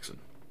Michael Jackson.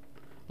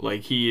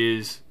 Like he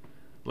is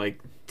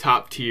like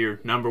top tier,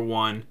 number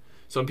one.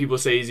 Some people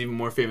say he's even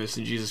more famous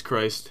than Jesus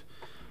Christ.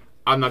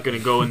 I'm not gonna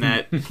go in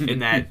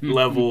that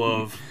level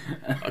of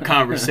a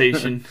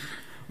conversation,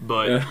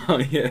 but Oh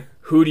yeah.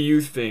 who do you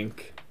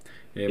think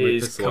Yeah, it might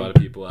is piss a lot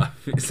of people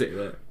off if you say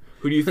that.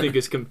 who do you think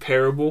is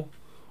comparable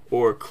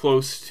or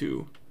close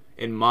to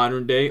in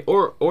modern day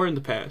or in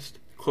the past,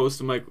 close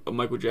to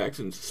Michael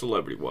Jackson's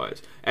celebrity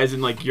wise? As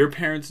in like your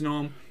parents know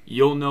him,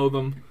 you'll know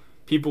them,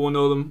 people will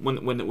know them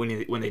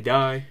when they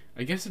die.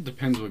 I guess it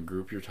depends what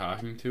group you're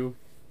talking to.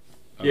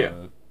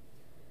 Yeah.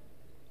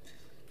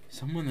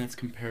 Someone that's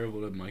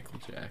comparable to Michael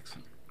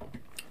Jackson.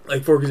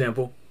 Like for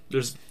example,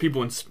 there's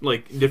people in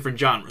like different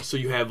genres. So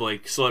you have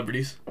like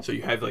celebrities. So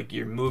you have like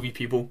your movie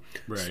people.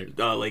 Right.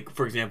 Like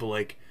for example,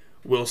 like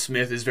Will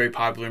Smith is very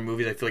popular in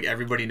movies. I feel like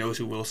everybody knows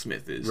who Will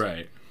Smith is.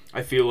 Right.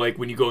 I feel like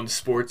when you go into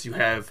sports, you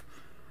have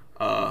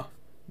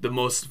the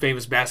most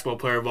famous basketball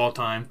player of all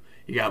time.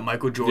 You got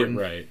Michael Jordan.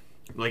 Yeah, right.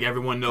 Like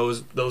everyone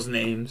knows those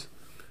names.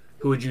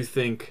 Who would you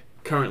think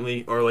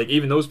currently, or like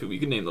even those people? You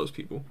can name those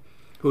people.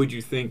 Who would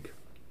you think?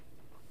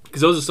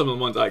 Because those are some of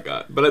the ones I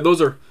got, but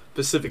those are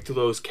specific to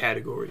those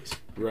categories.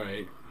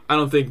 Right. I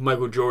don't think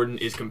Michael Jordan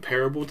is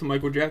comparable to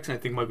Michael Jackson. I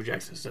think Michael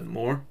Jackson has done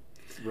more.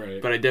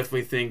 Right. But I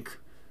definitely think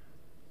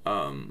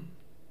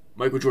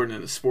Michael Jordan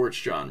in the sports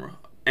genre,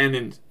 and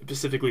in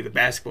specifically the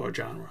basketball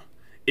genre,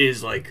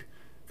 is like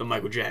the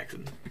Michael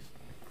Jackson.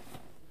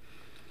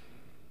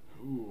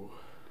 Ooh.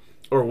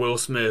 Or Will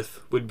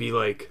Smith would be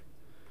like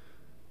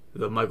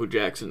the Michael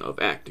Jackson of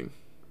acting.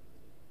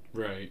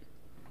 Right.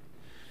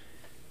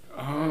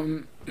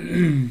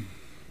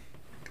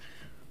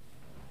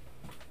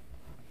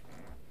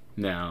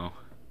 Now,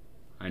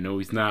 I know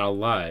he's not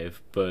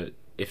alive, but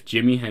if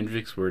Jimi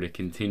Hendrix were to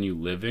continue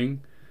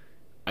living,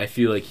 I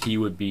feel like he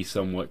would be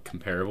somewhat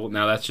comparable.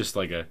 Now, that's just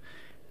like a,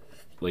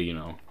 like,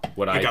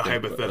 what Like I a think.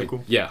 hypothetical?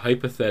 Like, yeah,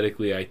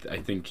 hypothetically, I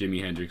think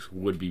Jimi Hendrix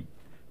would be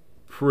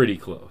pretty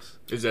close.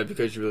 Is that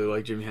because you really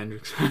like Jimi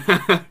Hendrix?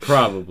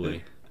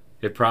 Probably.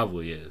 It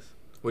probably is.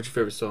 What's your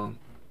favorite song?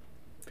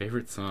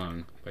 Favorite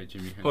song by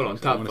Jimi Hendrix? Hold on,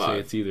 top I want to five. say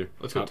it's either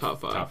Let's go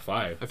top five. Top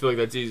five. I feel like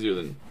that's easier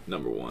than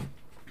number one.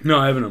 No,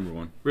 I have a number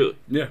one. Really?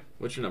 Yeah.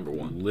 What's your number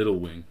one? Little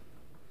Wing.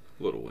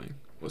 Little Wing.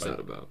 What's Right.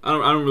 that about? I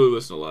don't really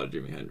listen to a lot of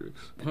Jimi Hendrix.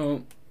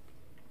 Well,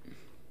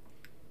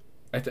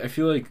 I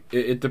feel like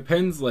it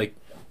depends, like,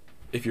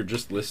 if you're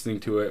just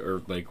listening to it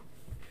or, like,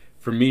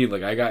 for me,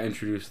 like, I got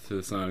introduced to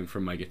the song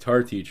from my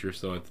guitar teacher,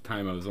 so at the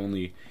time I was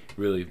only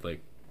really,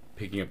 like,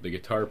 picking up the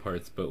guitar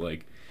parts, but,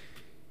 like,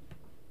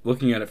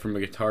 looking at it from a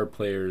guitar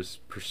player's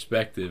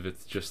perspective,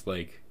 it's just,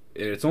 like,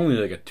 it's only,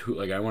 like,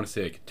 I want to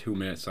say, like, a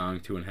 2-minute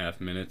song,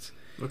 2.5 minutes.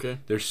 Okay.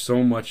 There's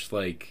so much,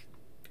 like,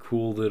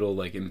 cool little,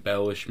 like,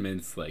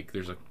 embellishments, like,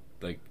 there's,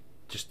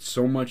 just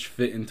so much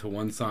fit into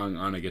one song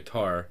on a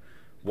guitar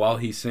while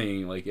he's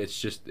singing. Like,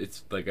 it's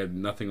like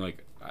nothing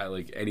like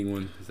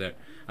anyone is that.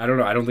 I don't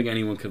know. I don't think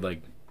anyone could,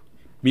 like,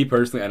 me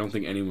personally, I don't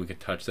think anyone could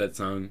touch that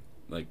song,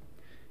 like,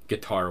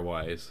 guitar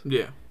wise.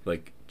 Yeah.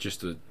 Like,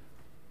 I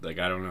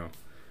don't know.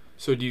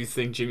 So do you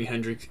think Jimi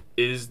Hendrix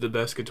is the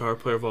best guitar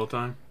player of all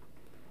time?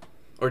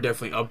 Or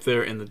definitely up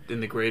there in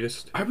the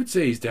greatest? I would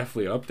say he's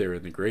definitely up there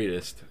in the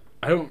greatest.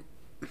 I don't.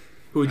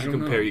 Who would you I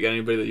don't compare? know. You got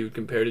anybody that you would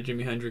compare to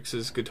Jimi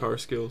Hendrix's guitar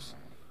skills?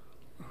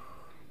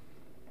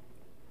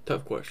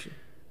 Tough question.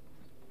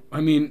 I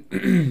mean,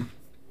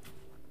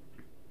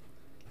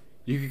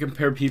 you could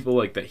compare people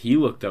like that he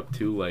looked up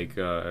to, like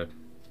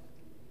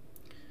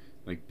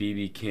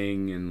B.B.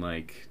 King and,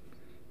 like,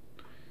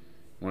 I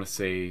want to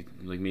say,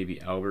 like, maybe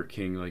Albert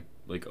King,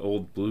 like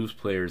old blues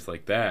players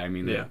like that. I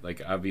mean, Yeah.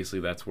 like, obviously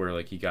that's where,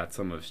 like, he got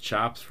some of his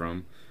chops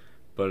from,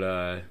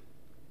 but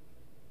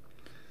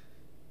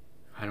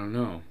I don't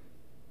know.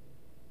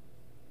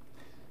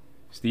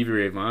 Stevie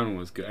Ray Vaughan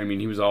was good. I mean,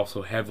 he was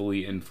also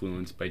heavily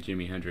influenced by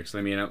Jimi Hendrix.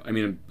 I mean,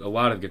 a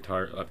lot of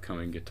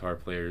upcoming guitar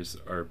players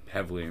are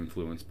heavily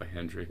influenced by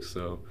Hendrix.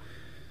 So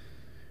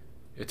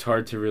it's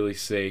hard to really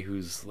say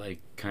who's like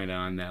kind of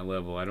on that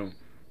level. I don't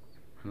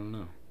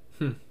know.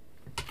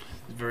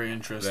 Very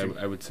interesting.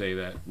 I would say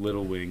that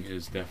Little Wing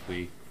is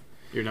definitely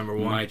your number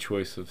one. My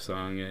choice of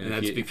song. And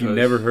that's if you because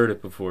never heard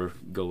it before,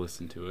 go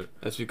listen to it.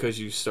 That's because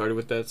you started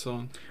with that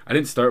song? I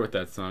didn't start with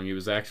that song. It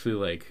was actually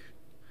like,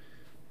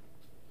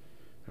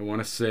 I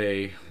want to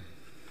say,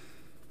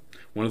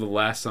 one of the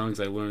last songs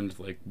I learned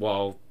like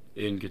while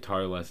in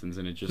guitar lessons,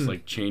 and it just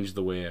like changed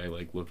the way I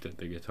like looked at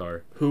the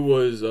guitar. Who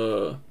was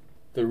the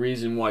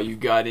reason why you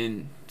got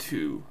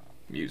into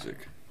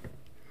music?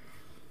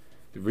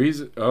 The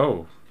reason?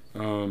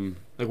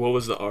 Like, what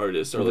was the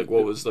artist, or like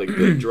what was like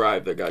the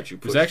drive that got you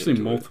pushed? It was actually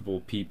into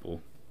multiple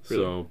people.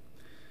 Really? So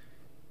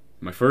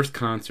my first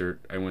concert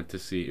I went to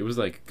see, it was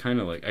like kind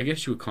of like, I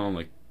guess you would call him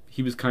like,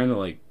 he was kind of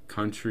like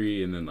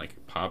country and then like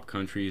pop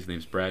country. His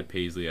name's Brad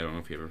Paisley. I don't know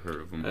if you ever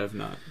heard of him. I have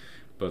not.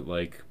 But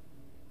like,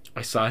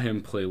 I saw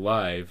him play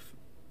live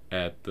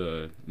at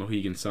the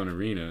Mohegan Sun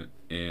Arena,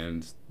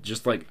 and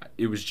just like,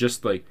 it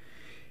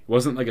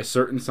wasn't like a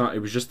certain song. It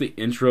was just the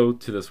intro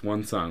to this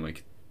one song,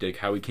 like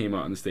how he came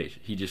out on the stage.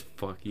 He just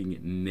fucking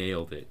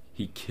nailed it.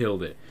 He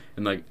killed it.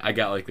 And like, I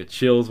got like the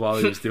chills while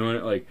he was doing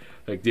it. Like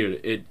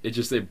dude,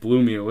 it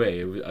blew me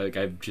away. It was like,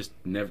 I've just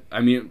never,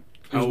 I mean,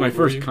 it was my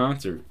first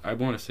concert. I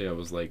want to say I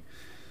was like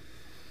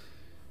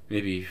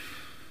maybe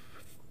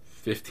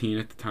 15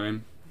 at the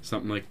time,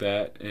 something like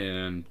that.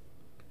 And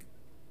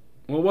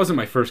well, it wasn't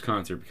my first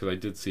concert because I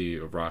did see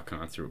a rock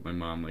concert with my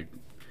mom like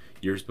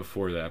years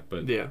before that,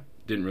 but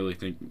didn't really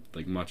think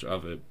like much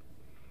of it.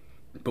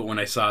 But when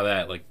I saw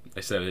that, like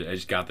I said, I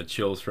just got the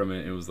chills from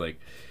it. It was like,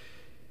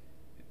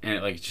 and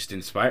it like just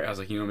inspired. I was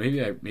like,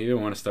 maybe I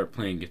want to start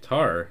playing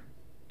guitar.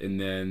 And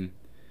then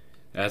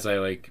as I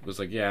like was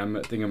like, I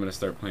think I'm gonna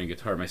start playing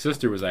guitar. My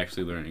sister was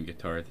actually learning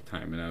guitar at the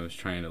time, and I was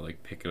trying to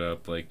like pick it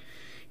up, like,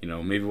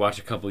 maybe watch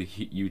a couple of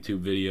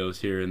YouTube videos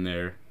here and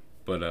there.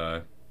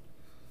 But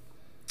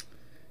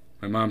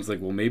my mom's like,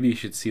 well, maybe you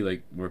should see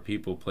like where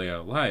people play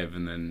out live.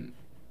 And then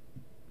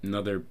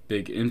another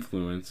big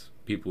influence,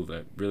 people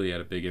that really had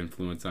a big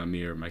influence on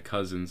me, are my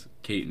cousins,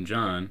 Kate and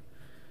John.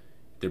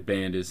 Their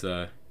band is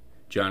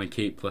John and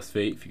Kate Plus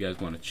Fate, if you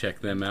guys want to check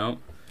them out.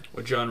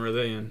 What genre are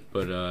they in?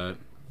 But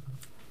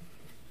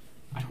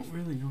I don't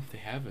really know if they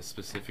have a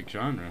specific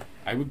genre.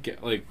 I would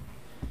get like,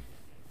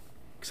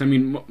 because I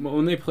mean,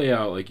 when they play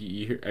out, like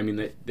you hear, I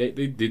mean,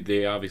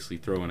 they obviously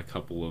throw in a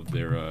couple of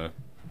their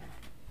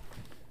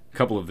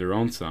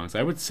own songs.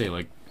 I would say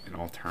like an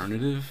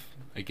alternative,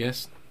 I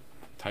guess,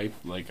 type.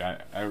 Like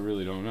I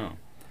really don't know,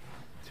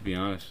 to be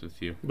honest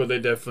with you. But they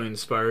definitely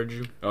inspired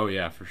you. Oh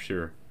yeah, for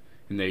sure.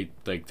 And they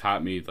like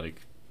taught me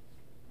like,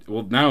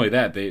 well, not only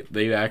that,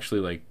 they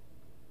actually like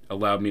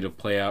allowed me to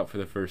play out for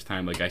the first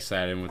time. Like I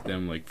sat in with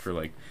them like for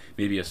like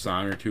maybe a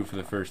song or two for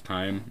the first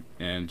time,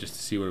 and just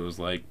to see what it was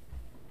like.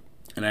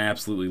 And I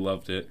absolutely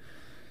loved it.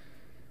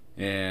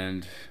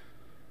 And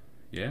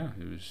yeah,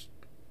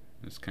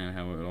 that's kind of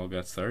how it all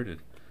got started.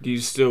 Do you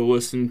still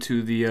listen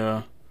to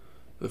the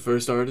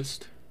first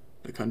artist,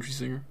 the country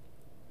singer?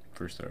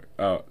 First art.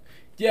 Oh,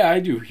 yeah,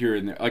 I do here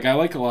and there. Like I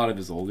like a lot of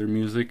his older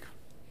music.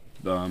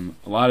 A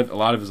lot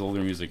of his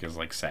older music is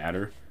like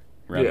sadder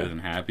rather than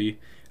happy.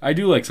 I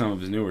do like some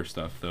of his newer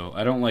stuff though.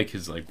 I don't like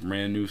his like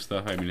brand new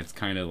stuff. I mean, it's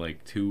kind of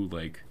like too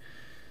like,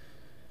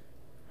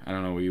 I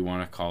don't know what you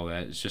want to call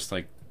that. It's just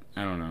like,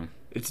 I don't know.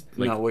 It's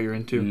like, not what you're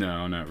into?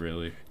 No, not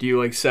really. Do you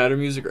like sadder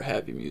music or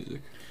happy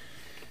music?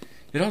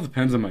 It all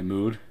depends on my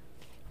mood.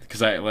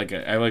 Because I like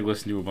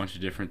listen to a bunch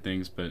of different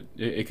things, but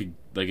it could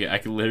like I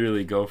could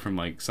literally go from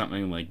like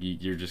something like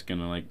you're just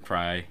gonna like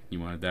cry, you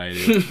want to die,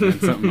 dude, and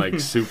something like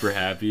super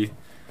happy.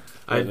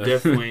 I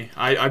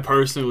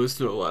personally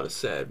listen to a lot of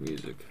sad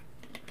music.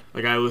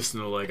 Like I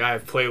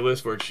have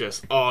playlists where it's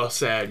just all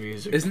sad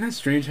music. Isn't that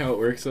strange how it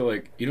works? So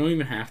like you don't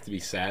even have to be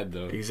sad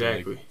though.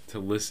 Exactly. To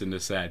listen to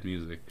sad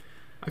music.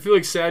 I feel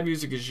like sad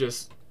music is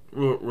just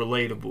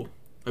relatable.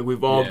 Like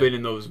we've all been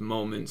in those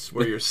moments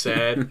where you're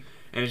sad,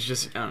 and it's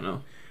just, I don't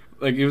know.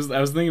 Like I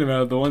was thinking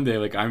about it the one day.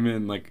 Like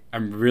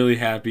I'm really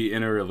happy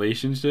in a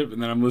relationship,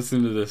 and then I'm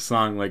listening to this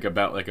song like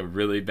about like a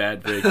really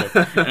bad breakup,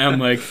 and I'm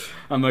like,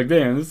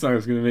 damn, this song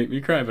is gonna make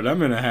me cry, but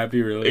I'm in a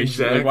happy relationship.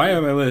 Exactly. Like, why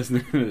am I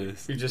listening to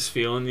this? You're just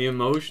feeling the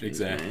emotions.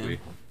 Exactly. Man.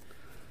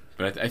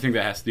 But I think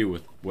that has to do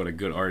with what a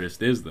good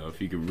artist is, though. If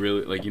you could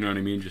really, like, you know what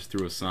I mean, just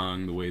through a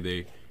song, the way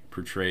they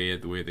portray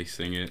it, the way they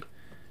sing it.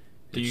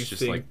 It's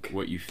just like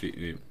what you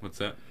feel. What's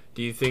that?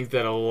 Do you think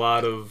that a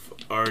lot of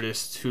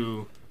artists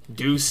who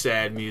do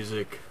sad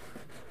music,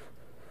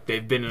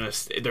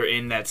 they're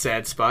in that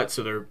sad spot,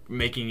 so they're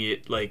making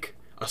it like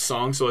a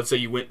song? So let's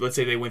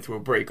say they went through a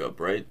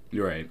breakup, right?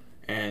 You're right.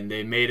 And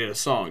they made it a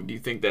song. Do you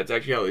think that's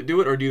actually how they do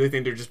it, or do they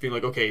think they're just being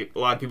like, okay, a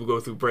lot of people go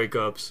through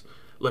breakups,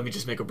 let me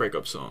just make a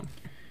breakup song?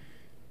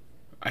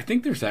 I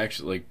think there's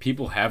actually, like,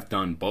 people have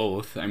done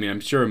both. I mean, I'm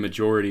sure a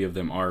majority of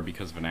them are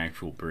because of an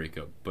actual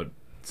breakup, but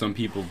some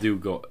people do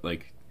go,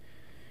 like,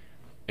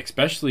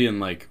 especially in,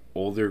 like,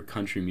 older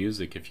country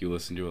music, if you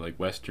listen to it, like,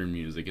 Western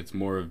music, it's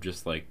more of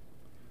just, like,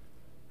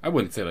 I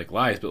wouldn't say, like,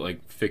 lies, but,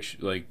 like, fiction,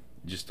 like,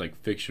 just,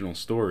 like, fictional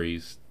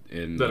stories.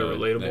 That are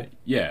relatable?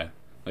 Yeah.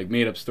 Like,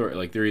 made-up story.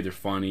 Like, they're either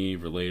funny,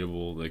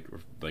 relatable, like, or,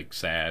 like,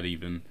 sad,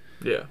 even.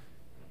 Yeah.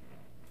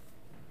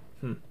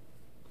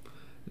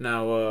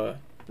 Now,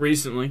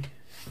 recently,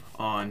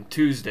 on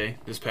Tuesday,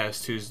 this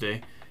past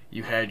Tuesday,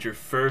 you had your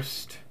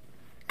first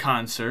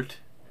concert.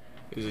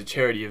 It was a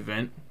charity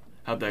event.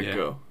 How'd that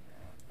go?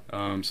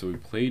 So we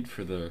played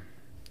for the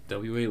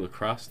WA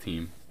lacrosse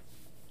team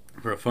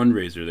for a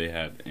fundraiser they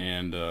had,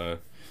 and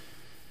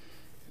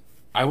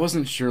I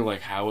wasn't sure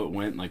like how it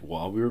went like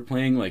while we were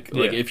playing. Like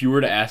if you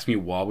were to ask me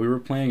while we were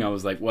playing, I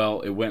was like,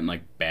 well, it went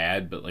like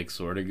bad, but like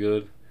sort of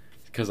good,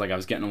 because like I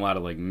was getting a lot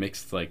of like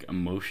mixed like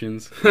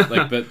emotions.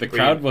 Like the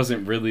crowd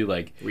wasn't really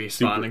like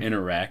super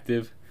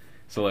interactive.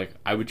 So like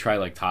I would try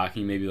like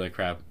talking, maybe like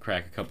crack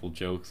a couple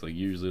jokes. Like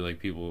usually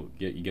like you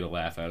get a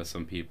laugh out of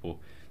some people.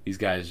 These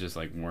guys just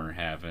like weren't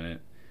having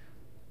it.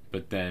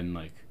 But then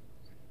like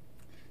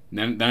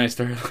then I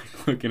started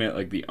like looking at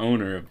like the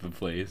owner of the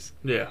place.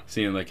 Yeah.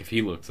 Seeing like if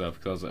he looks up,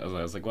 because I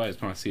was like, well, I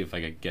just want to see if I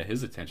could get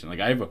his attention.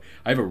 Like I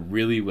have a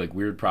really like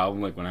weird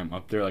problem. Like when I'm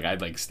up there, like I'd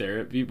like stare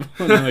at people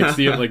and then, like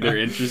see if like they're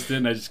interested.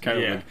 And I just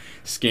kind of like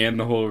scan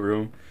the whole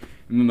room.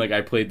 And then like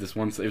I played this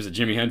one. It was a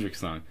Jimi Hendrix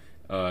song.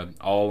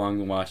 All Along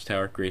the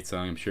Watchtower, great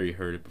song. I'm sure you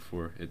heard it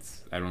before.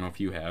 I don't know if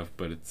you have,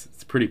 but it's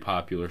a pretty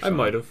popular song. I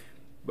might have.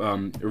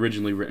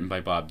 Originally written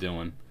by Bob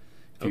Dylan.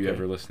 If you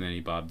ever listen to any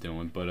Bob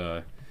Dylan,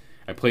 but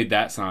I played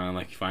that song and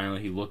like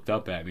finally he looked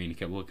up at me and he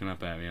kept looking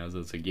up at me. I was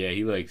like, yeah,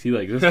 he likes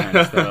this kind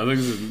of stuff. I was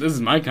like, this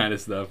is my kind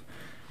of stuff.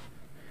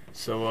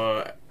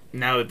 So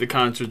now that the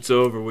concert's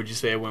over, would you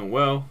say it went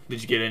well?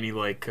 Did you get any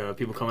like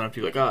people coming up to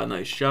you like,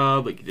 nice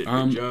job, like you did a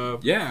good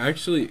job? Yeah,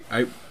 actually,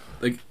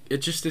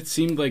 it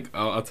seemed like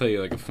I'll tell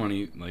you like a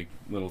funny like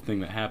little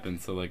thing that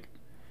happened. So like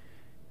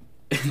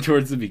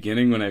towards the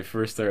beginning when I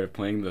first started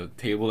playing, the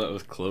table that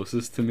was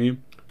closest to me,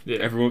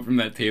 everyone from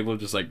that table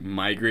just like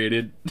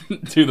migrated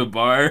to the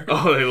bar.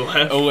 Oh, they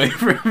left away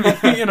from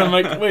me, and I'm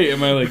like, wait,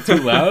 am I like too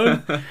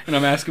loud? And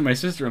I'm asking my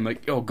sister, I'm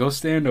like, yo, go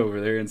stand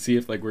over there and see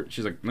if like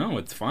she's like, no,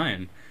 it's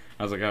fine.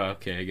 I was like, oh,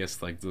 okay, I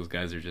guess like those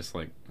guys are just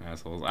like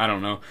assholes. I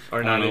don't know.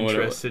 Or not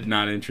interested.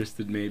 Not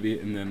interested maybe.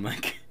 And then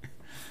like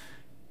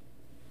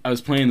I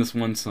was playing this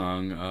one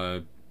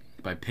song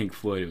by Pink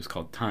Floyd. It was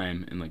called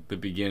Time, and like the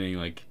beginning,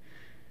 like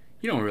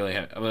you don't really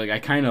have like I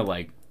kind of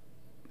like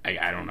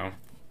I don't know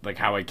like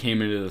how I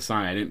came into the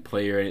song. I didn't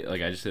play or anything.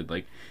 Like I just said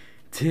like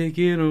take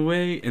it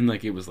away, and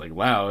like it was like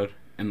loud,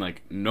 and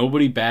like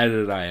nobody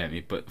batted an eye at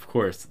me. But of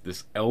course,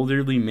 this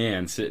elderly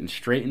man sitting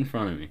straight in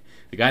front of me,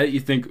 the guy that you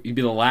think you'd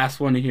be the last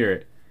one to hear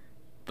it,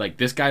 like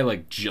this guy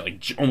like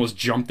almost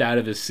jumped out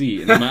of his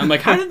seat, and I'm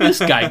like, how did this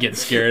guy get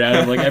scared out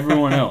of like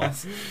everyone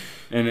else?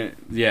 And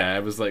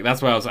it was like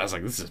that's why I was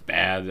like, this is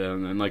bad.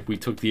 And like we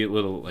took the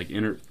little like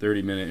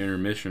 30-minute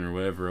intermission or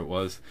whatever it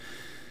was,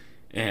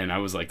 and I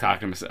was like talking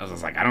to myself. I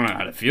was like, I don't know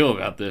how to feel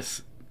about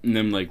this. And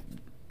then like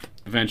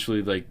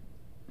eventually like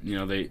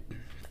they're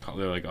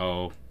like,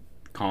 oh,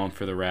 call him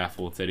for the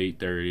raffle. It's at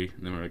 8:30.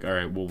 And then we're like, all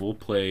right, well we'll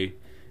play,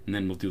 and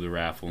then we'll do the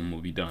raffle and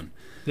we'll be done.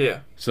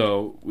 Yeah.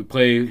 So we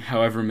play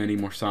however many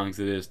more songs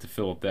it is to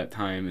fill up that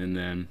time, and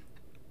then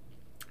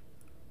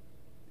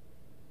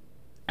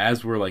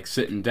as we're like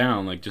sitting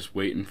down, like just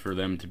waiting for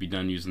them to be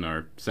done using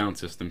our sound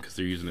system because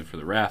they're using it for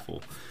the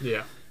raffle.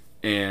 Yeah.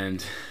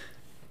 And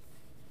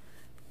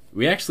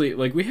we actually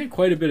like we had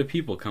quite a bit of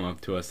people come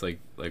up to us like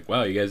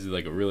wow, you guys did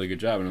like a really good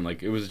job. And I'm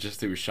like it was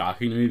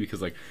shocking to me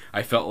because like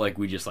I felt like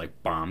we just like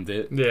bombed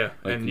it. Yeah.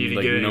 Like, and you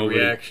didn't get any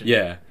reaction.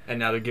 Yeah. And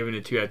now they're giving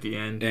it to you at the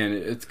end. And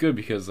it's good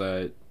because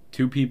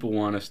 2 people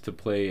want us to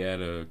play at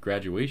a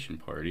graduation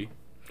party.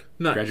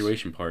 Nice.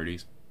 Graduation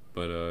parties,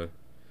 but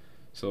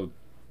so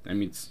I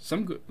mean,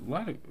 a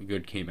lot of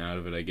good came out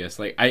of it, I guess.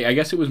 Like, I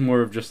guess it was more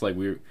of just like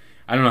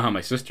I don't know how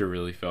my sister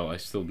really felt. I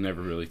still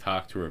never really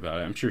talked to her about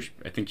it. I'm sure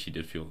I think she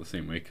did feel the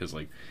same way because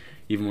like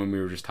even when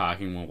we were just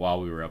talking while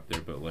we were up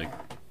there, but like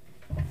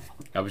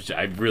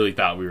I really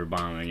thought we were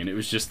bombing, and it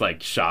was just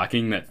like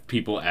shocking that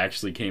people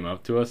actually came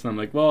up to us. And I'm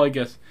like, well, I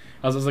guess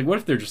I was like, what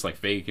if they're just like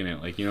faking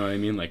it? Like, you know what I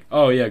mean? Like,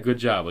 oh yeah, good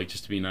job, like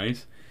just to be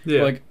nice.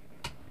 Yeah. But, like,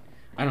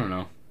 I don't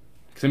know.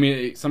 I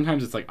mean,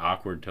 sometimes it's, like,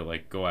 awkward to,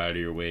 like, go out of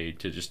your way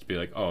to just be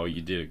like, oh,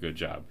 you did a good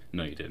job.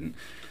 No, you didn't.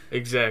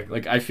 Exactly.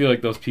 Like, I feel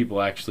like those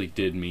people actually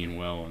did mean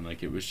well, and,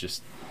 like, it was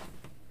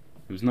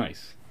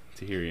nice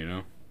to hear, you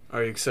know?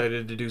 Are you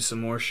excited to do some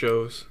more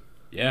shows?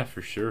 Yeah,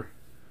 for sure.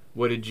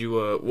 What did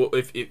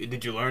you,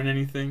 did you learn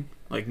anything?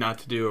 Like, not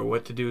to do or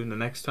what to do in the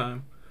next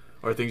time?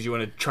 Or things you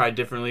want to try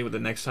differently with the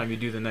next time you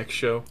do the next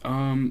show?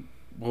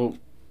 Well,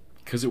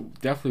 because it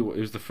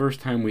was the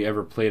first time we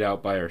ever played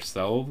out by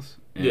ourselves,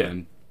 and... Yeah.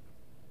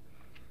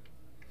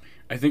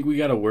 I think we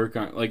got to work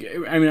on, like,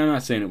 I mean, I'm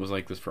not saying it was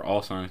like this for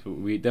all songs, but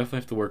we definitely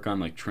have to work on,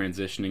 like,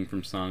 transitioning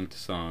from song to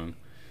song,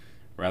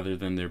 rather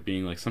than there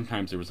being like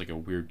sometimes there was like a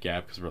weird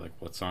gap because we're like,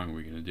 what song are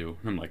we gonna do?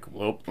 And I'm like,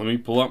 well, let me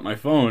pull up my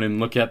phone and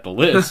look at the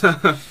list,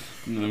 and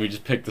then we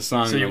just pick the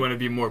song. So you like, want to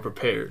be more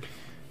prepared.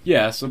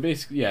 yeah, so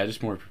basically, yeah,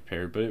 just more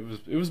prepared. But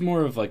it was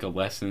more of like a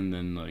lesson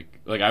than like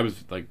I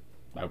was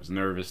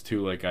nervous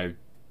too. Like I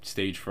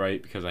stage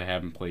fright because I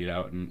haven't played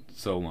out in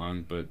so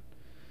long. But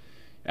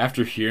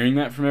after hearing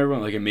that from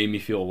everyone, like it made me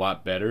feel a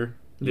lot better.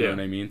 You know what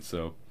I mean?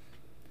 So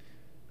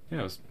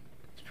yeah, it's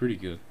pretty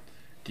good.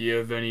 Do you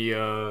have any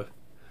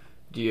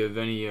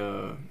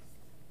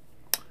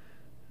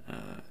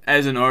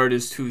as an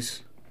artist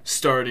who's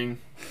starting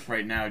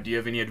right now, do you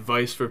have any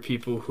advice for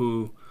people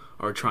who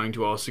are trying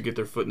to also get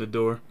their foot in the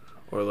door,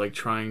 or like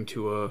trying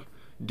to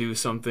do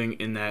something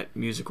in that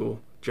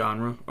musical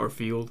genre or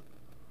field?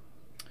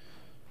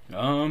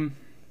 I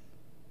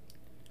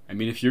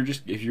mean, if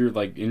you're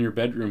like in your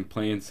bedroom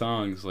playing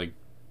songs, like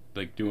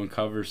doing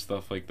cover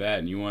stuff like that,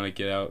 and you want to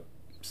get out,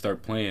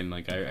 start playing,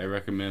 like I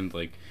recommend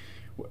like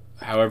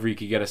however you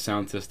could get a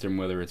sound system,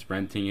 whether it's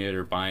renting it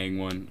or buying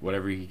one,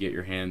 whatever you could get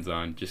your hands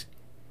on, just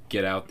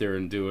get out there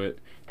and do it.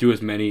 Do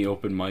as many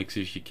open mics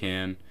as you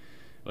can,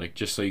 like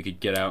just so you could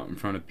get out in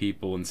front of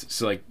people, and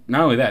so like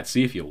not only that,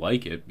 see if you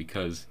like it,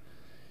 because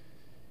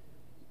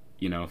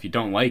you know if you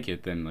don't like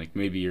it, then like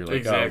maybe you're like,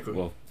 exactly. oh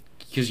well,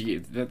 because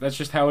that's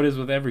just how it is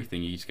with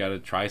everything. You just got to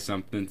try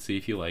something, see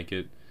if you like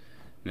it,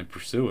 and then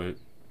pursue it,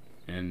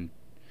 and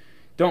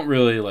don't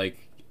really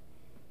like,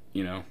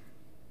 you know,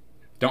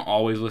 don't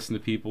always listen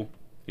to people,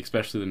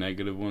 especially the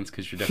negative ones,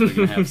 because you're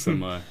definitely gonna have some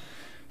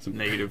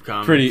negative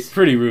comments,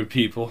 pretty rude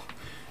people.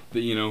 That,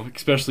 you know,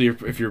 especially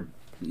if you're,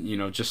 you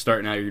know, just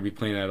starting out, you're gonna be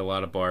playing at a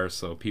lot of bars,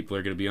 so people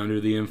are gonna be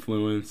under the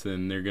influence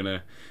and they're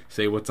gonna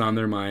say what's on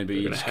their mind, but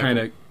you just kind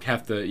of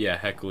have to,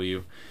 heckle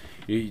you.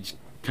 You just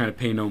kind of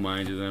pay no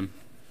mind to them.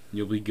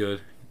 You'll be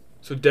good.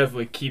 So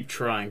definitely keep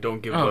trying.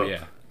 Don't give up. Oh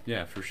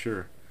yeah, for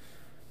sure.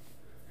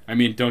 I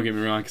mean, don't get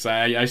me wrong, because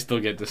I still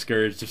get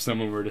discouraged if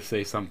someone were to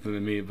say something to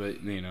me,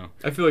 but you know,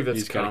 I feel like that's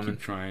you just gotta common.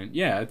 keep trying.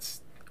 Yeah,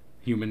 it's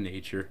human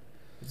nature.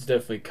 It's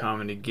definitely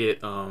common to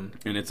get and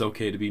it's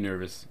okay to be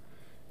nervous.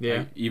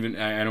 Yeah.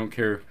 I don't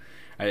care.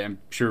 I'm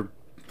sure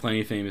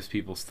plenty of famous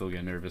people still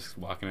get nervous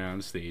walking out on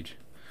the stage.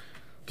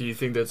 Do you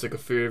think that's like a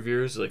fear of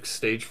yours, like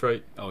stage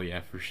fright? Oh yeah,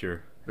 for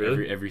sure.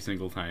 Really? Every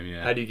single time,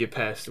 yeah. How do you get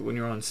past it when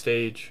you're on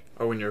stage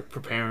or when you're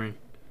preparing?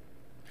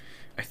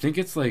 I think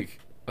it's like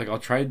I'll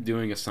try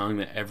doing a song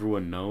that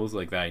everyone knows,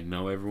 like that I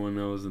know everyone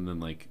knows, and then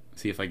like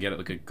see if I get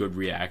like a good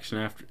reaction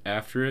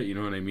after it. You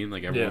know what I mean?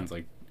 Like everyone's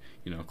like,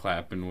 you know,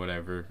 clapping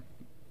whatever,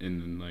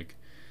 and then like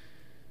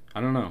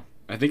I don't know.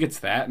 I think it's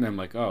that, and I'm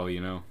like, oh, you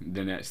know,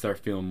 then I start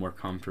feeling more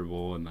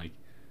comfortable and like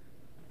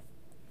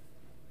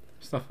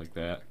stuff like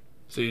that.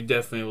 So you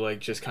definitely like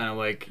just kind of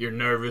like you're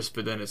nervous,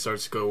 but then it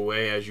starts to go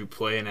away as you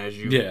play and as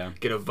you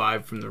get a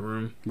vibe from the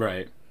room.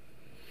 Right.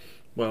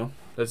 Well,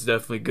 that's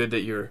definitely good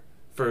that your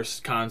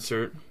first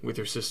concert with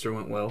your sister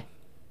went well.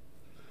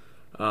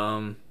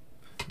 Do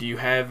you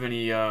have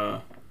any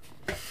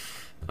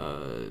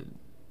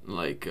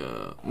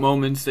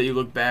moments that you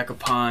look back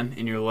upon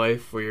in your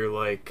life where you're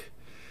like,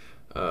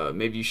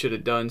 maybe you should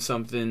have done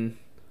something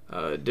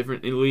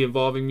differently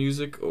involving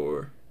music,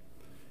 or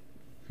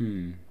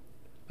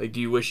like, do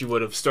you wish you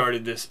would have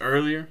started this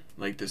earlier,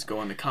 like this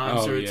going to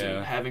concerts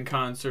and having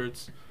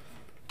concerts?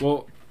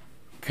 Well,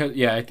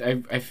 I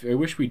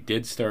wish we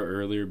did start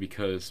earlier,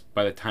 because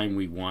by the time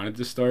we wanted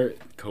to start,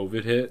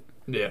 COVID hit.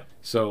 Yeah.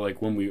 So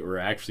like when we were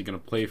actually gonna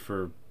play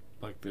for,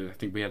 like I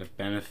think we had a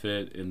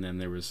benefit, and then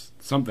there was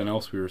something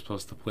else we were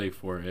supposed to play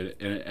for, and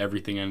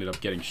everything ended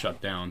up getting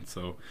shut down.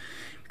 So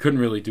couldn't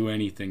really do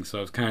anything, so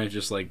I was kind of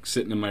just like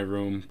sitting in my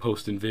room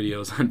posting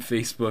videos on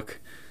Facebook,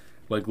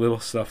 like little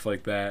stuff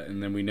like that,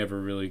 and then we never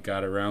really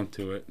got around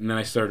to it. And then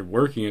I started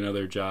working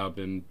another job,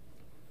 and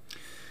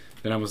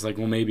then I was like,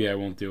 well, maybe I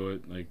won't do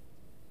it, like,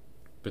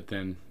 but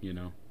then, you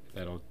know,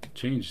 that all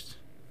changed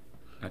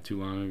not too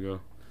long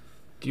ago.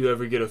 Do you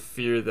ever get a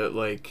fear that,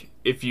 like,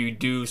 if you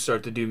do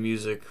start to do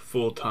music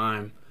full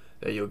time,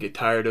 that you'll get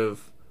tired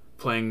of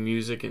playing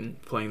music and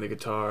playing the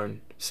guitar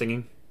and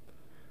singing?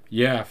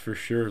 Yeah, for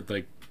sure.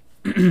 Like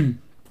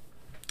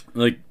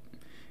like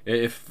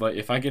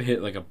if I could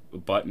hit like a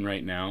button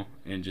right now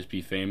and just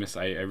be famous,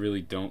 I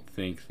really don't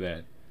think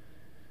that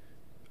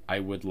I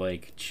would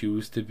like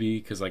choose to be,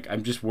 because like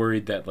I'm just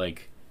worried that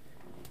like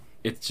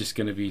it's just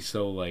gonna be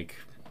so like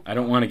I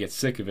don't want to get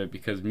sick of it,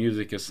 because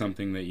music is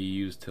something that you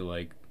use to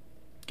like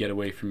get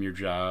away from your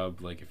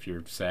job. Like if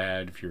you're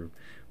sad, if you're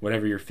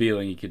whatever you're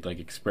feeling, you could like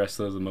express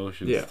those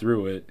emotions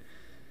through it.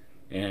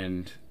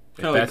 And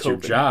if that's your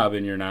job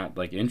and you're not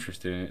like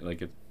interested in it,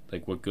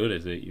 like what good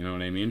is it? You know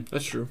what I mean?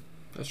 That's true.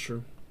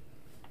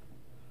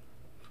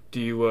 Do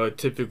you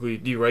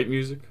typically write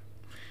music?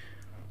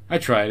 I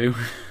try to.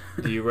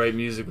 Do you write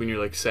music when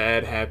you're like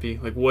sad, happy?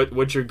 Like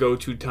what's your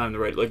go-to time to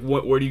write? Like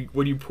where do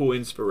you pull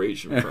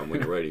inspiration from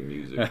when you're writing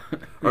music?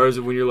 Or is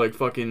it when you're like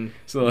fucking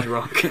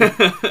drunk?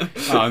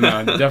 Oh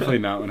no, definitely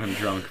not when I'm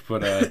drunk.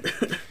 But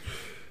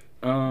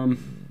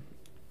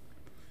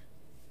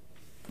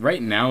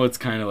right now it's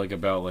kind of like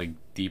about like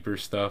deeper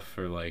stuff,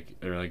 or like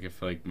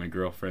if like my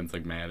girlfriend's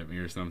like mad at me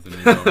or something,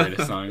 maybe I'll write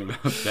a song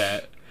about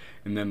that.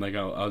 And then like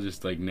I'll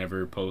just like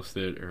never post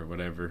it or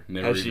whatever.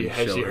 Never Has she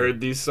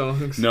heard these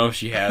songs? No,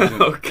 she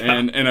hasn't. Oh, God.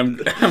 And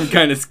I'm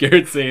kind of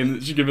scared saying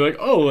that she could be like,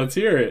 oh, let's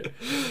hear it.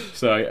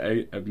 So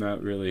I'm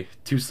not really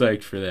too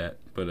psyched for that.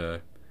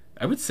 But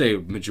I would say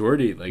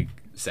majority like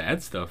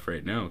sad stuff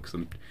right now, I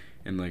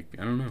don't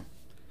know,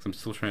 'cause I'm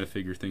still trying to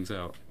figure things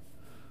out.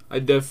 I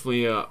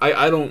definitely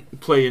I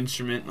don't play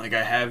instrument like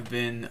I have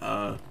been.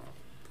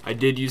 I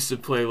did used to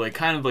play like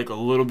kind of like a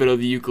little bit of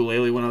the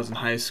ukulele when I was in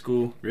high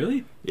school.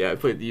 Really? Yeah, I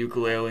played the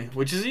ukulele,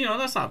 which is,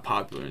 that's not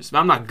popular.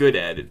 I'm not good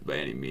at it by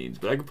any means,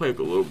 but I could play like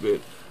a little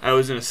bit. I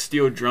was in a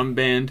steel drum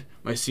band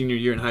my senior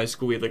year in high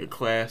school. We had like a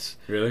class.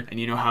 Really? And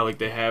you know how like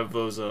they have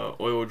those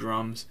oil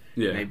drums?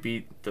 Yeah. And they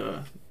beat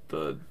the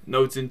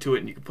notes into it,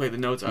 and you can play the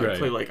notes. I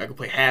could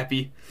play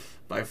Happy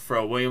by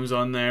Pharrell Williams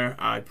on there.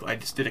 I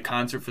just did a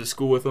concert for the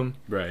school with them.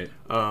 Right.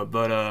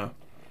 But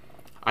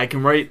I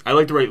can write. I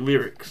like to write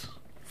lyrics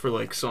for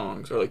like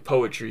songs or like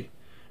poetry,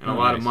 and a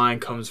lot of mine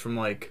comes from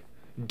like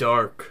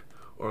dark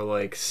or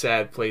like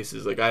sad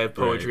places. Like I have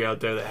poetry out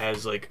there that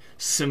has like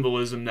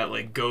symbolism that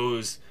like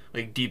goes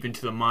like deep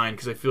into the mind,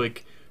 because I feel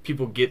like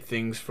people get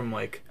things from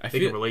like they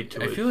can relate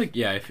to it. I feel like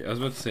I was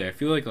about to say I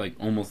feel like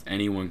almost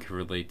anyone can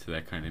relate to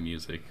that kind of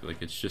music.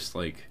 Like it's just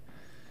like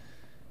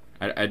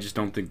I just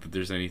don't think that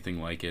there's anything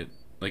like it.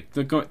 Like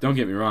don't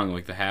get me wrong,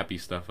 like the happy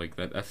stuff like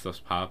that stuff's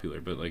popular,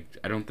 but like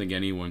I don't think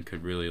anyone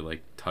could really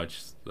like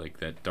touch like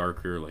that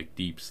darker like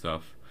deep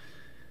stuff,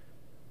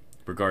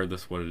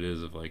 regardless what it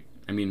is. Of like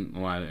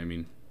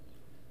I'm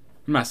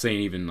not saying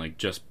even like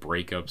just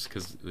breakups,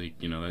 because like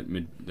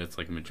that's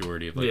like a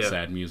majority of like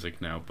sad music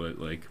now, but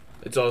like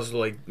it's also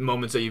like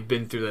moments that you've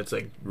been through that's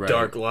like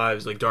dark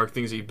lives, like dark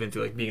things that you've been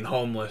through, like being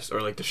homeless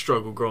or like the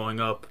struggle growing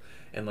up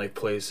in like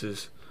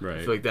places. Right.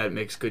 I feel like that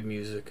makes good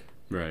music.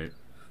 Right.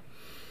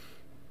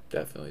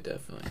 Definitely.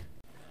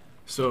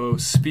 So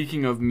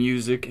speaking of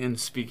music and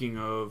speaking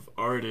of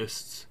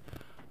artists,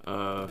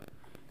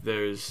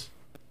 there's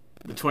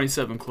the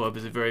 27 Club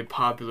is a very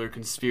popular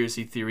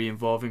conspiracy theory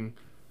involving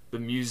the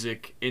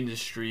music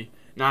industry.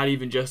 Not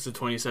even just the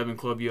 27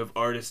 Club. You have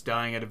artists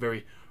dying at a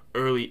very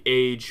early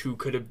age who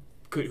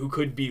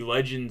could be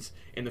legends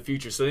in the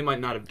future. So they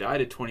might not have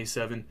died at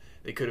 27.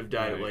 They could have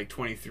died at like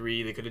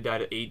 23. They could have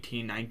died at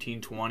 18,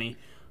 19, 20.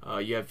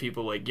 You have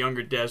people like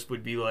younger deaths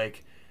would be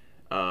like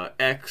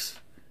X,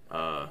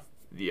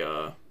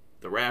 the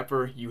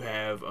rapper. You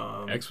have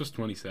X was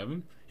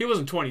 27. He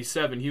wasn't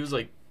 27. He was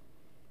like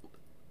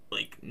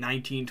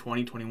 19,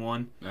 20,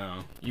 21.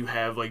 Oh. You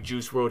have like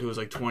Juice WRLD, who was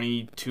like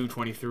 22,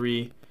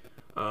 23.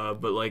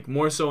 But like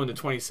more so in the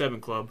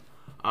 27 Club.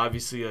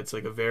 Obviously, that's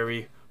like a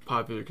very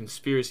popular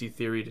conspiracy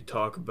theory to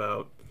talk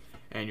about.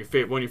 And one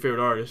of your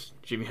favorite artists,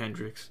 Jimi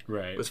Hendrix,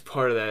 was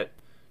part of that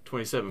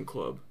 27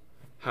 Club.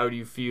 How do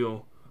you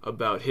feel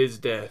about his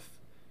death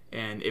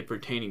and it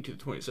pertaining to the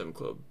 27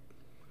 Club?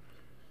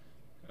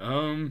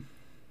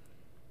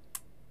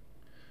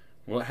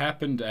 What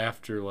happened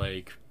after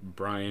like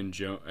Brian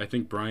Jones? I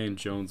think Brian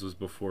Jones was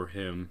before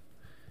him,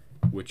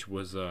 which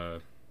was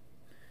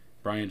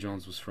Brian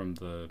Jones was from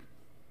the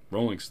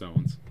Rolling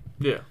Stones.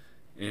 Yeah.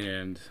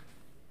 And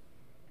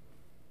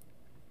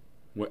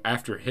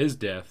after his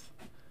death,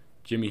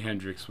 Jimi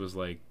Hendrix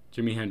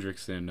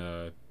and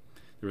there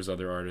was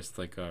other artists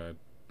like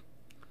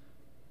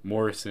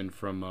Morrison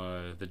from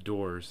The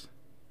Doors.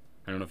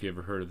 I don't know if you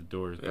ever heard of The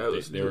Doors,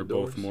 but they were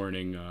both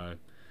mourning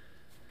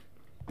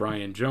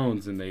Brian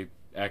Jones, and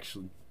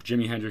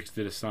Jimi Hendrix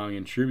did a song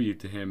in tribute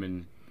to him,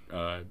 and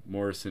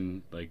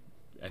Morrison, like,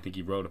 I think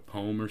he wrote a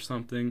poem or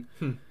something.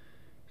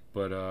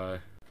 But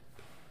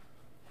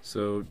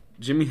so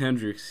Jimi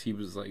Hendrix, he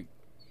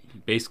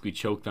basically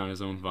choked on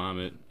his own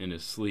vomit in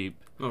his sleep.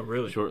 Oh,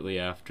 really? Shortly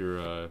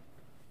after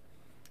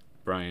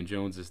Brian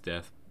Jones's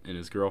death, and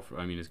his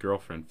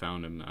girlfriend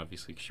found him.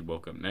 Obviously, 'cause she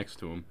woke up next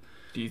to him.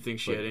 Do you think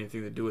she had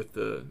anything to do with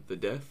the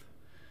death?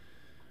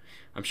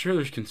 I'm sure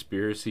there's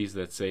conspiracies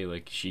that say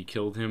like she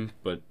killed him,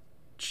 but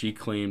she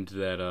claimed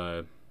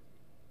that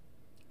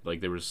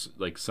like there was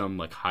like some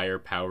like higher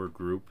power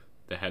group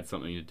that had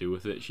something to do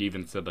with it. She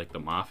even said like the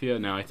mafia.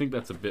 Now I think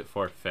that's a bit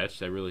far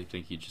fetched. I really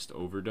think he just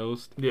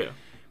overdosed. Yeah.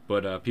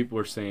 But people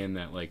were saying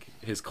that like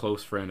his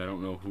close friend, I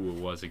don't know who it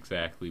was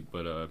exactly,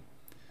 but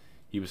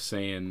he was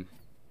saying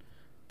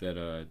that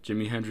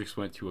Jimi Hendrix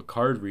went to a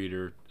card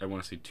reader, I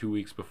want to say 2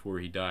 weeks before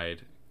he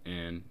died,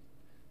 and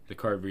the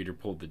card reader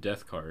pulled the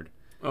death card.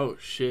 Oh,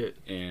 shit.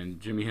 And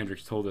Jimi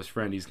Hendrix told his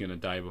friend he's going to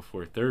die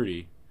before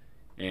 30.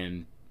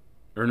 It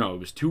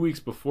was 2 weeks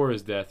before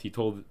his death, he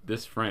told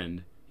this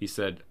friend, he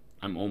said,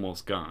 I'm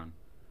almost gone.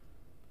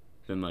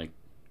 Then, like,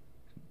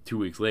 2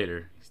 weeks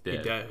later, he's dead.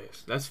 He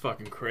dies. That's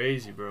fucking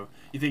crazy, bro.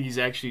 You think he's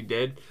actually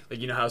dead? Like,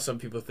 you know how some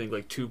people think,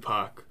 like,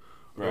 Tupac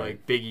or,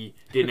 like, Biggie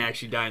didn't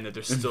actually die and that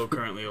they're still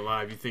currently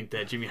alive. You think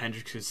that Jimi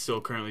Hendrix could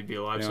still currently be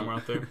alive somewhere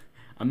out there?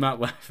 I'm not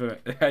laughing.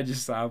 I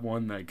just saw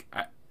one, like,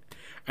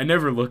 I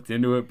never looked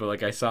into it, but,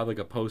 like, I saw, like,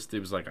 a post. It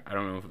was, like, I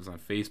don't know if it was on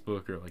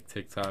Facebook or, like,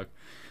 TikTok.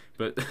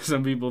 But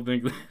some people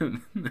think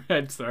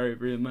that sorry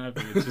for even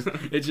laughing.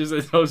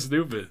 It's so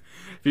stupid.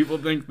 People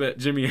think that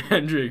Jimi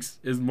Hendrix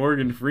is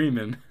Morgan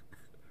Freeman.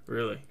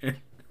 Really?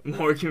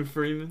 Morgan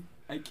Freeman?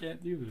 I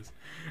can't do this.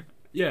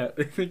 Yeah,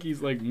 they think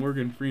he's like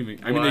Morgan Freeman.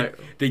 I mean,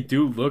 they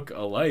do look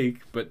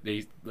alike, but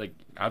they like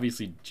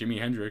obviously Jimi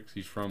Hendrix.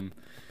 He's from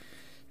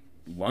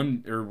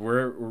London or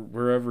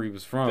wherever he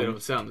was from. They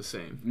don't sound the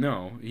same.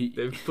 No, they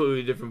have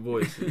completely different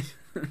voices.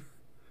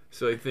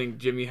 So I think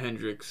Jimi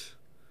Hendrix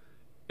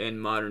in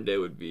modern day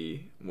would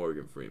be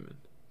Morgan Freeman.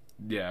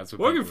 Yeah, that's what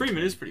Morgan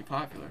Freeman is pretty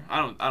popular.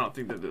 I don't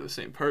think that they're the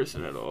same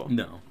person at all.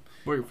 No,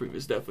 Morgan Freeman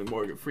is definitely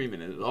Morgan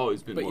Freeman, and has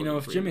always been. But Morgan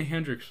if Freeman. Jimi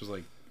Hendrix was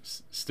like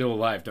still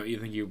alive, don't you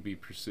think he would be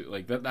pursued?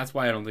 Like that's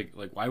why I don't think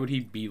why would he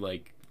be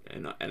like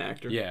an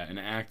actor? Yeah, an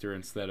actor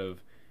instead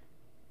of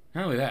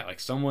not only that, like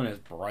someone as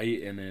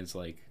bright and as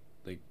like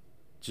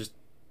just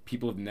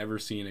people have never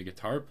seen a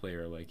guitar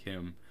player like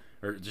him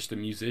or just a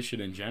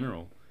musician in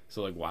general.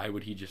 So like why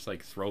would he just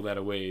like throw that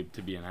away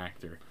to be an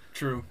actor?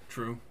 True.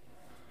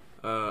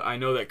 I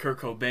know that Kurt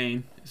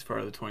Cobain is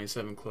part of the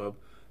 27 Club,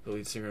 the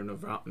lead singer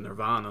of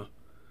Nirvana,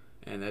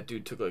 and that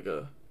dude took like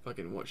a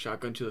fucking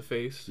shotgun to the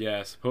face.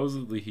 Yeah,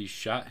 supposedly he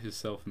shot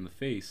himself in the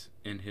face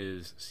in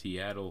his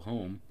Seattle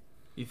home.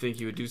 You think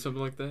he would do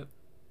something like that?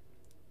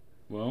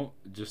 Well,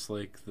 just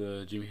like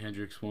the Jimi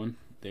Hendrix one,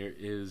 there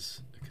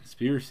is a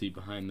conspiracy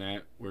behind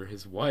that where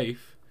his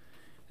wife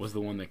was the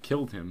one that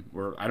killed him.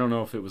 Or I don't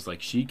know if it was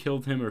like she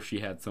killed him or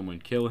she had someone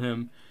kill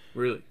him.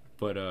 Really?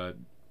 But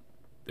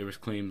there was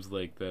claims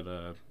like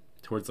that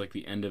towards like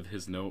the end of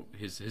his note,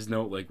 his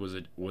note like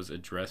was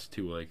addressed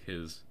to like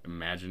his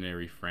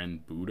imaginary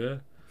friend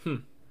Buddha.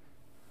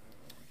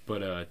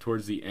 But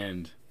towards the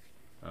end,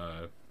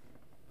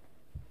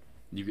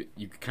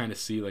 you could kind of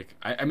see like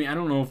I mean I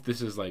don't know if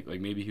this is like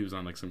maybe he was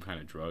on like some kind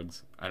of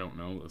drugs. I don't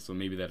know. So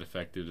maybe that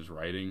affected his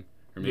writing,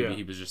 or maybe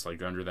he was just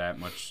like under that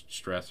much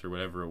stress or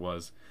whatever it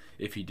was.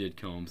 If he did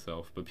kill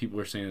himself, but people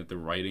are saying that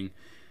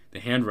the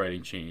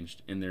handwriting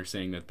changed, and they're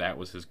saying that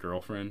was his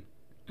girlfriend.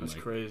 And, that's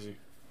crazy.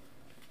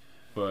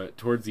 But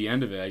towards the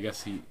end of it, I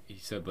guess he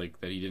said like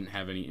that he didn't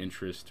have any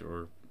interest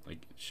or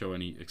like show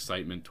any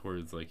excitement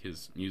towards like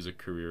his music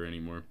career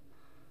anymore.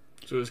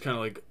 So it was kind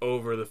of like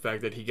over the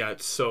fact that he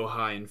got so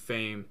high in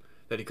fame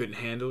that he couldn't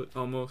handle it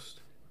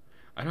almost?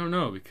 I don't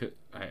know, because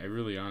I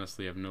really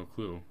honestly have no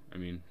clue. I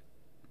mean,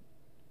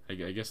 I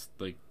guess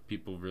like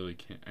people really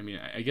can't. I mean,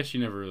 I guess you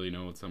never really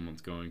know what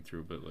someone's going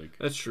through, but like...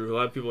 That's true. A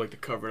lot of people like to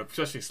cover it up,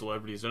 especially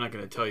celebrities. They're not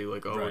going to tell you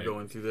like, oh, Right. We're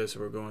going through this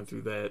or we're going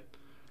through that.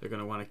 They're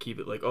going to want to keep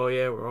it like, oh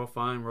yeah, we're all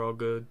fine, we're all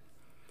good.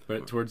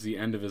 But towards the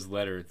end of his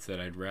letter, it said,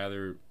 it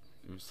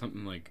was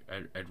something like,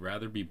 I'd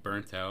rather be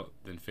burnt out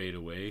than fade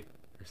away,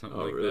 or something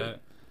like really?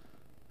 that.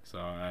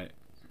 So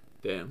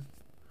Damn.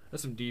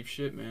 That's some deep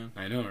shit, man.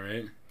 I know,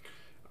 right?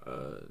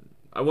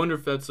 I wonder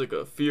if that's like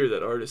a fear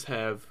that artists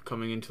have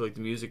coming into like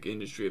the music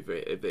industry if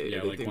they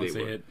Like think once they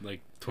they were hit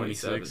like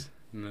 26,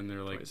 and then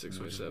they're like 26, just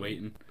 27.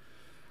 waiting.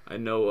 I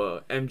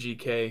know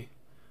MGK,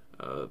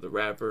 the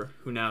rapper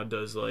who now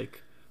does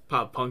like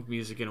pop punk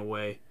music in a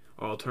way,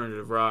 or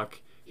alternative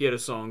rock. He had a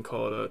song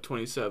called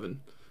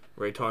 27,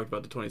 where he talked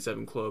about the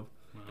 27 Club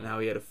and how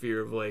he had a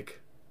fear of like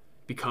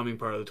becoming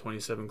part of the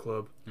 27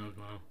 Club. Oh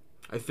wow.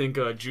 I think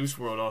Juice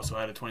WRLD also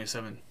had a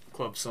 27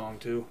 Club song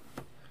too.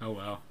 Oh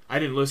wow. I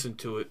didn't listen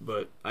to it,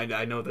 but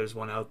I know there's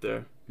one out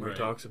there where Right.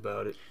 he talks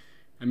about it.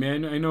 I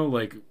mean, I know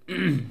like,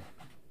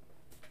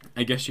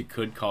 I guess you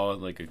could call it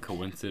like a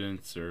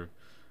coincidence, or,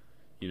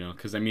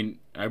 because I mean,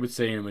 I would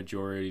say in a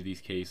majority of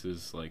these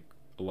cases, like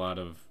a lot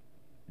of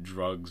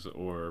drugs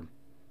or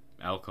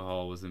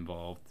alcohol was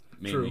involved,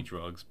 mainly True.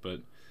 drugs,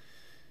 but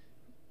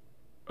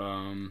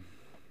I'm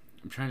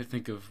trying to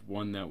think of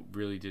one that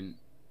really didn't.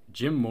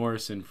 Jim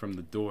Morrison from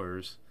The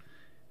Doors,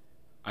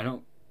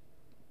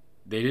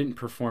 they didn't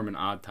perform an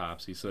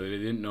autopsy, so they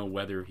didn't know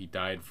whether he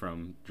died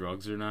from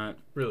drugs or not.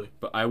 Really?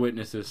 But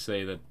eyewitnesses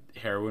say that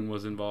heroin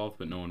was involved,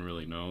 but no one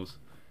really knows.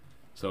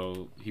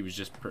 So he was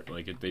just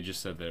they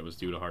just said that it was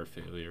due to heart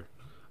failure.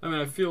 I mean,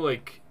 I feel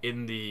like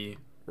in the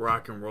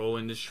rock and roll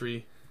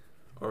industry,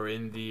 or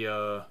in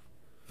the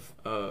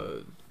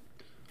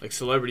like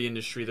celebrity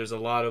industry, there's a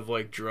lot of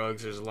like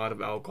drugs, there's a lot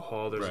of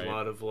alcohol, there's Right. a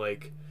lot of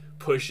like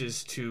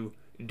pushes to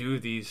do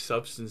these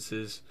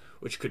substances,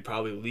 which could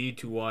probably lead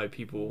to why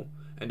people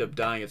end up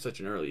dying at such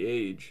an early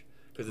age,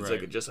 because it's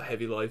Right. like just a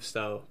heavy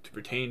lifestyle to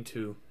pertain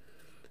to.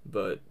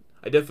 But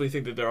I definitely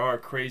think that there are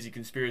crazy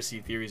conspiracy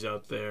theories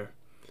out there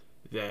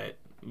that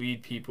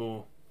lead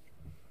people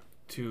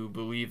to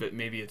believe that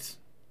maybe it's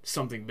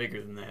something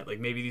bigger than that. Like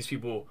maybe these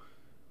people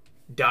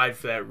died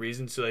for that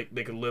reason, so like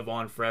they could live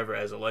on forever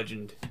as a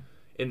legend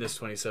in this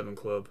 27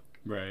 Club.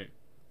 Right.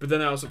 But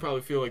then I also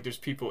probably feel like there's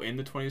people in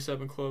the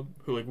 27 Club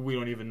who like we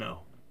don't even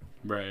know.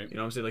 Right. You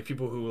know what I'm saying? Like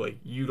people who like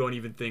you don't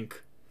even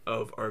think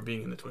of are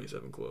being in the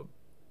 27 Club.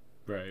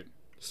 Right.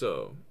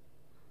 So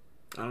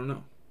I don't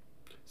know.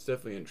 It's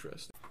definitely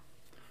interesting.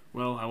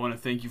 Well, I want to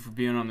thank you for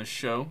being on the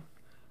show.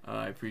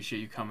 I appreciate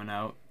you coming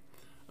out.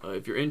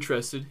 If you're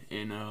interested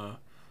in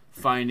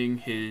finding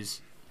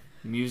his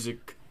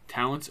music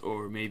talents,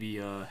 or maybe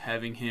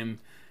having him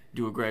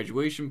do a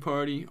graduation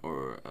party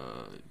or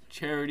a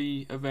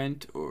charity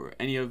event or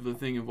any other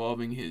thing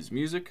involving his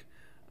music,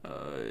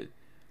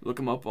 look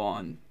him up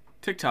on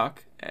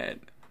TikTok at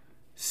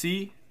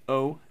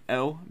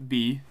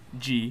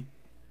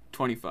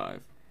COLBG25.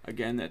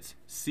 Again, that's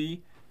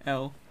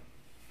COLBG25.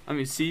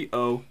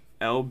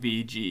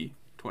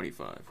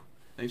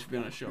 Thanks for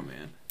being on the show,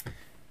 man.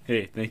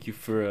 Hey, thank you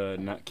for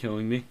not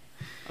killing me.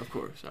 Of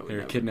course, I would.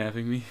 Or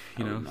kidnapping me.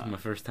 You know, it's my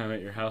first time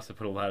at your house. I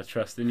put a lot of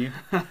trust in you.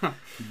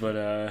 But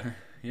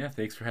yeah,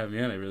 thanks for having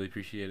me on. I really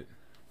appreciate it.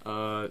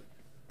 For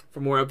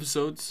more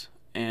episodes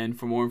and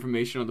for more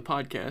information on the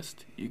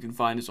podcast, you can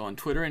find us on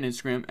Twitter and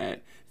Instagram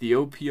at the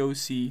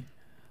OPOC.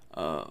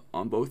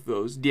 On both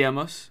those, DM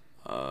us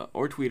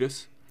or tweet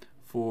us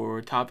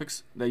for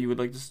topics that you would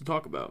like us to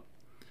talk about.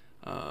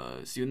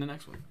 See you in the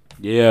next one.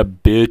 Yeah,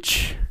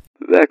 bitch.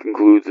 That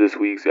concludes this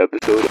week's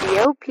episode of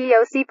The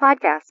OPOC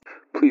Podcast.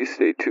 Please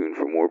stay tuned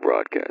for more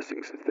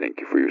broadcastings. Thank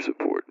you for your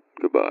support.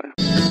 Goodbye.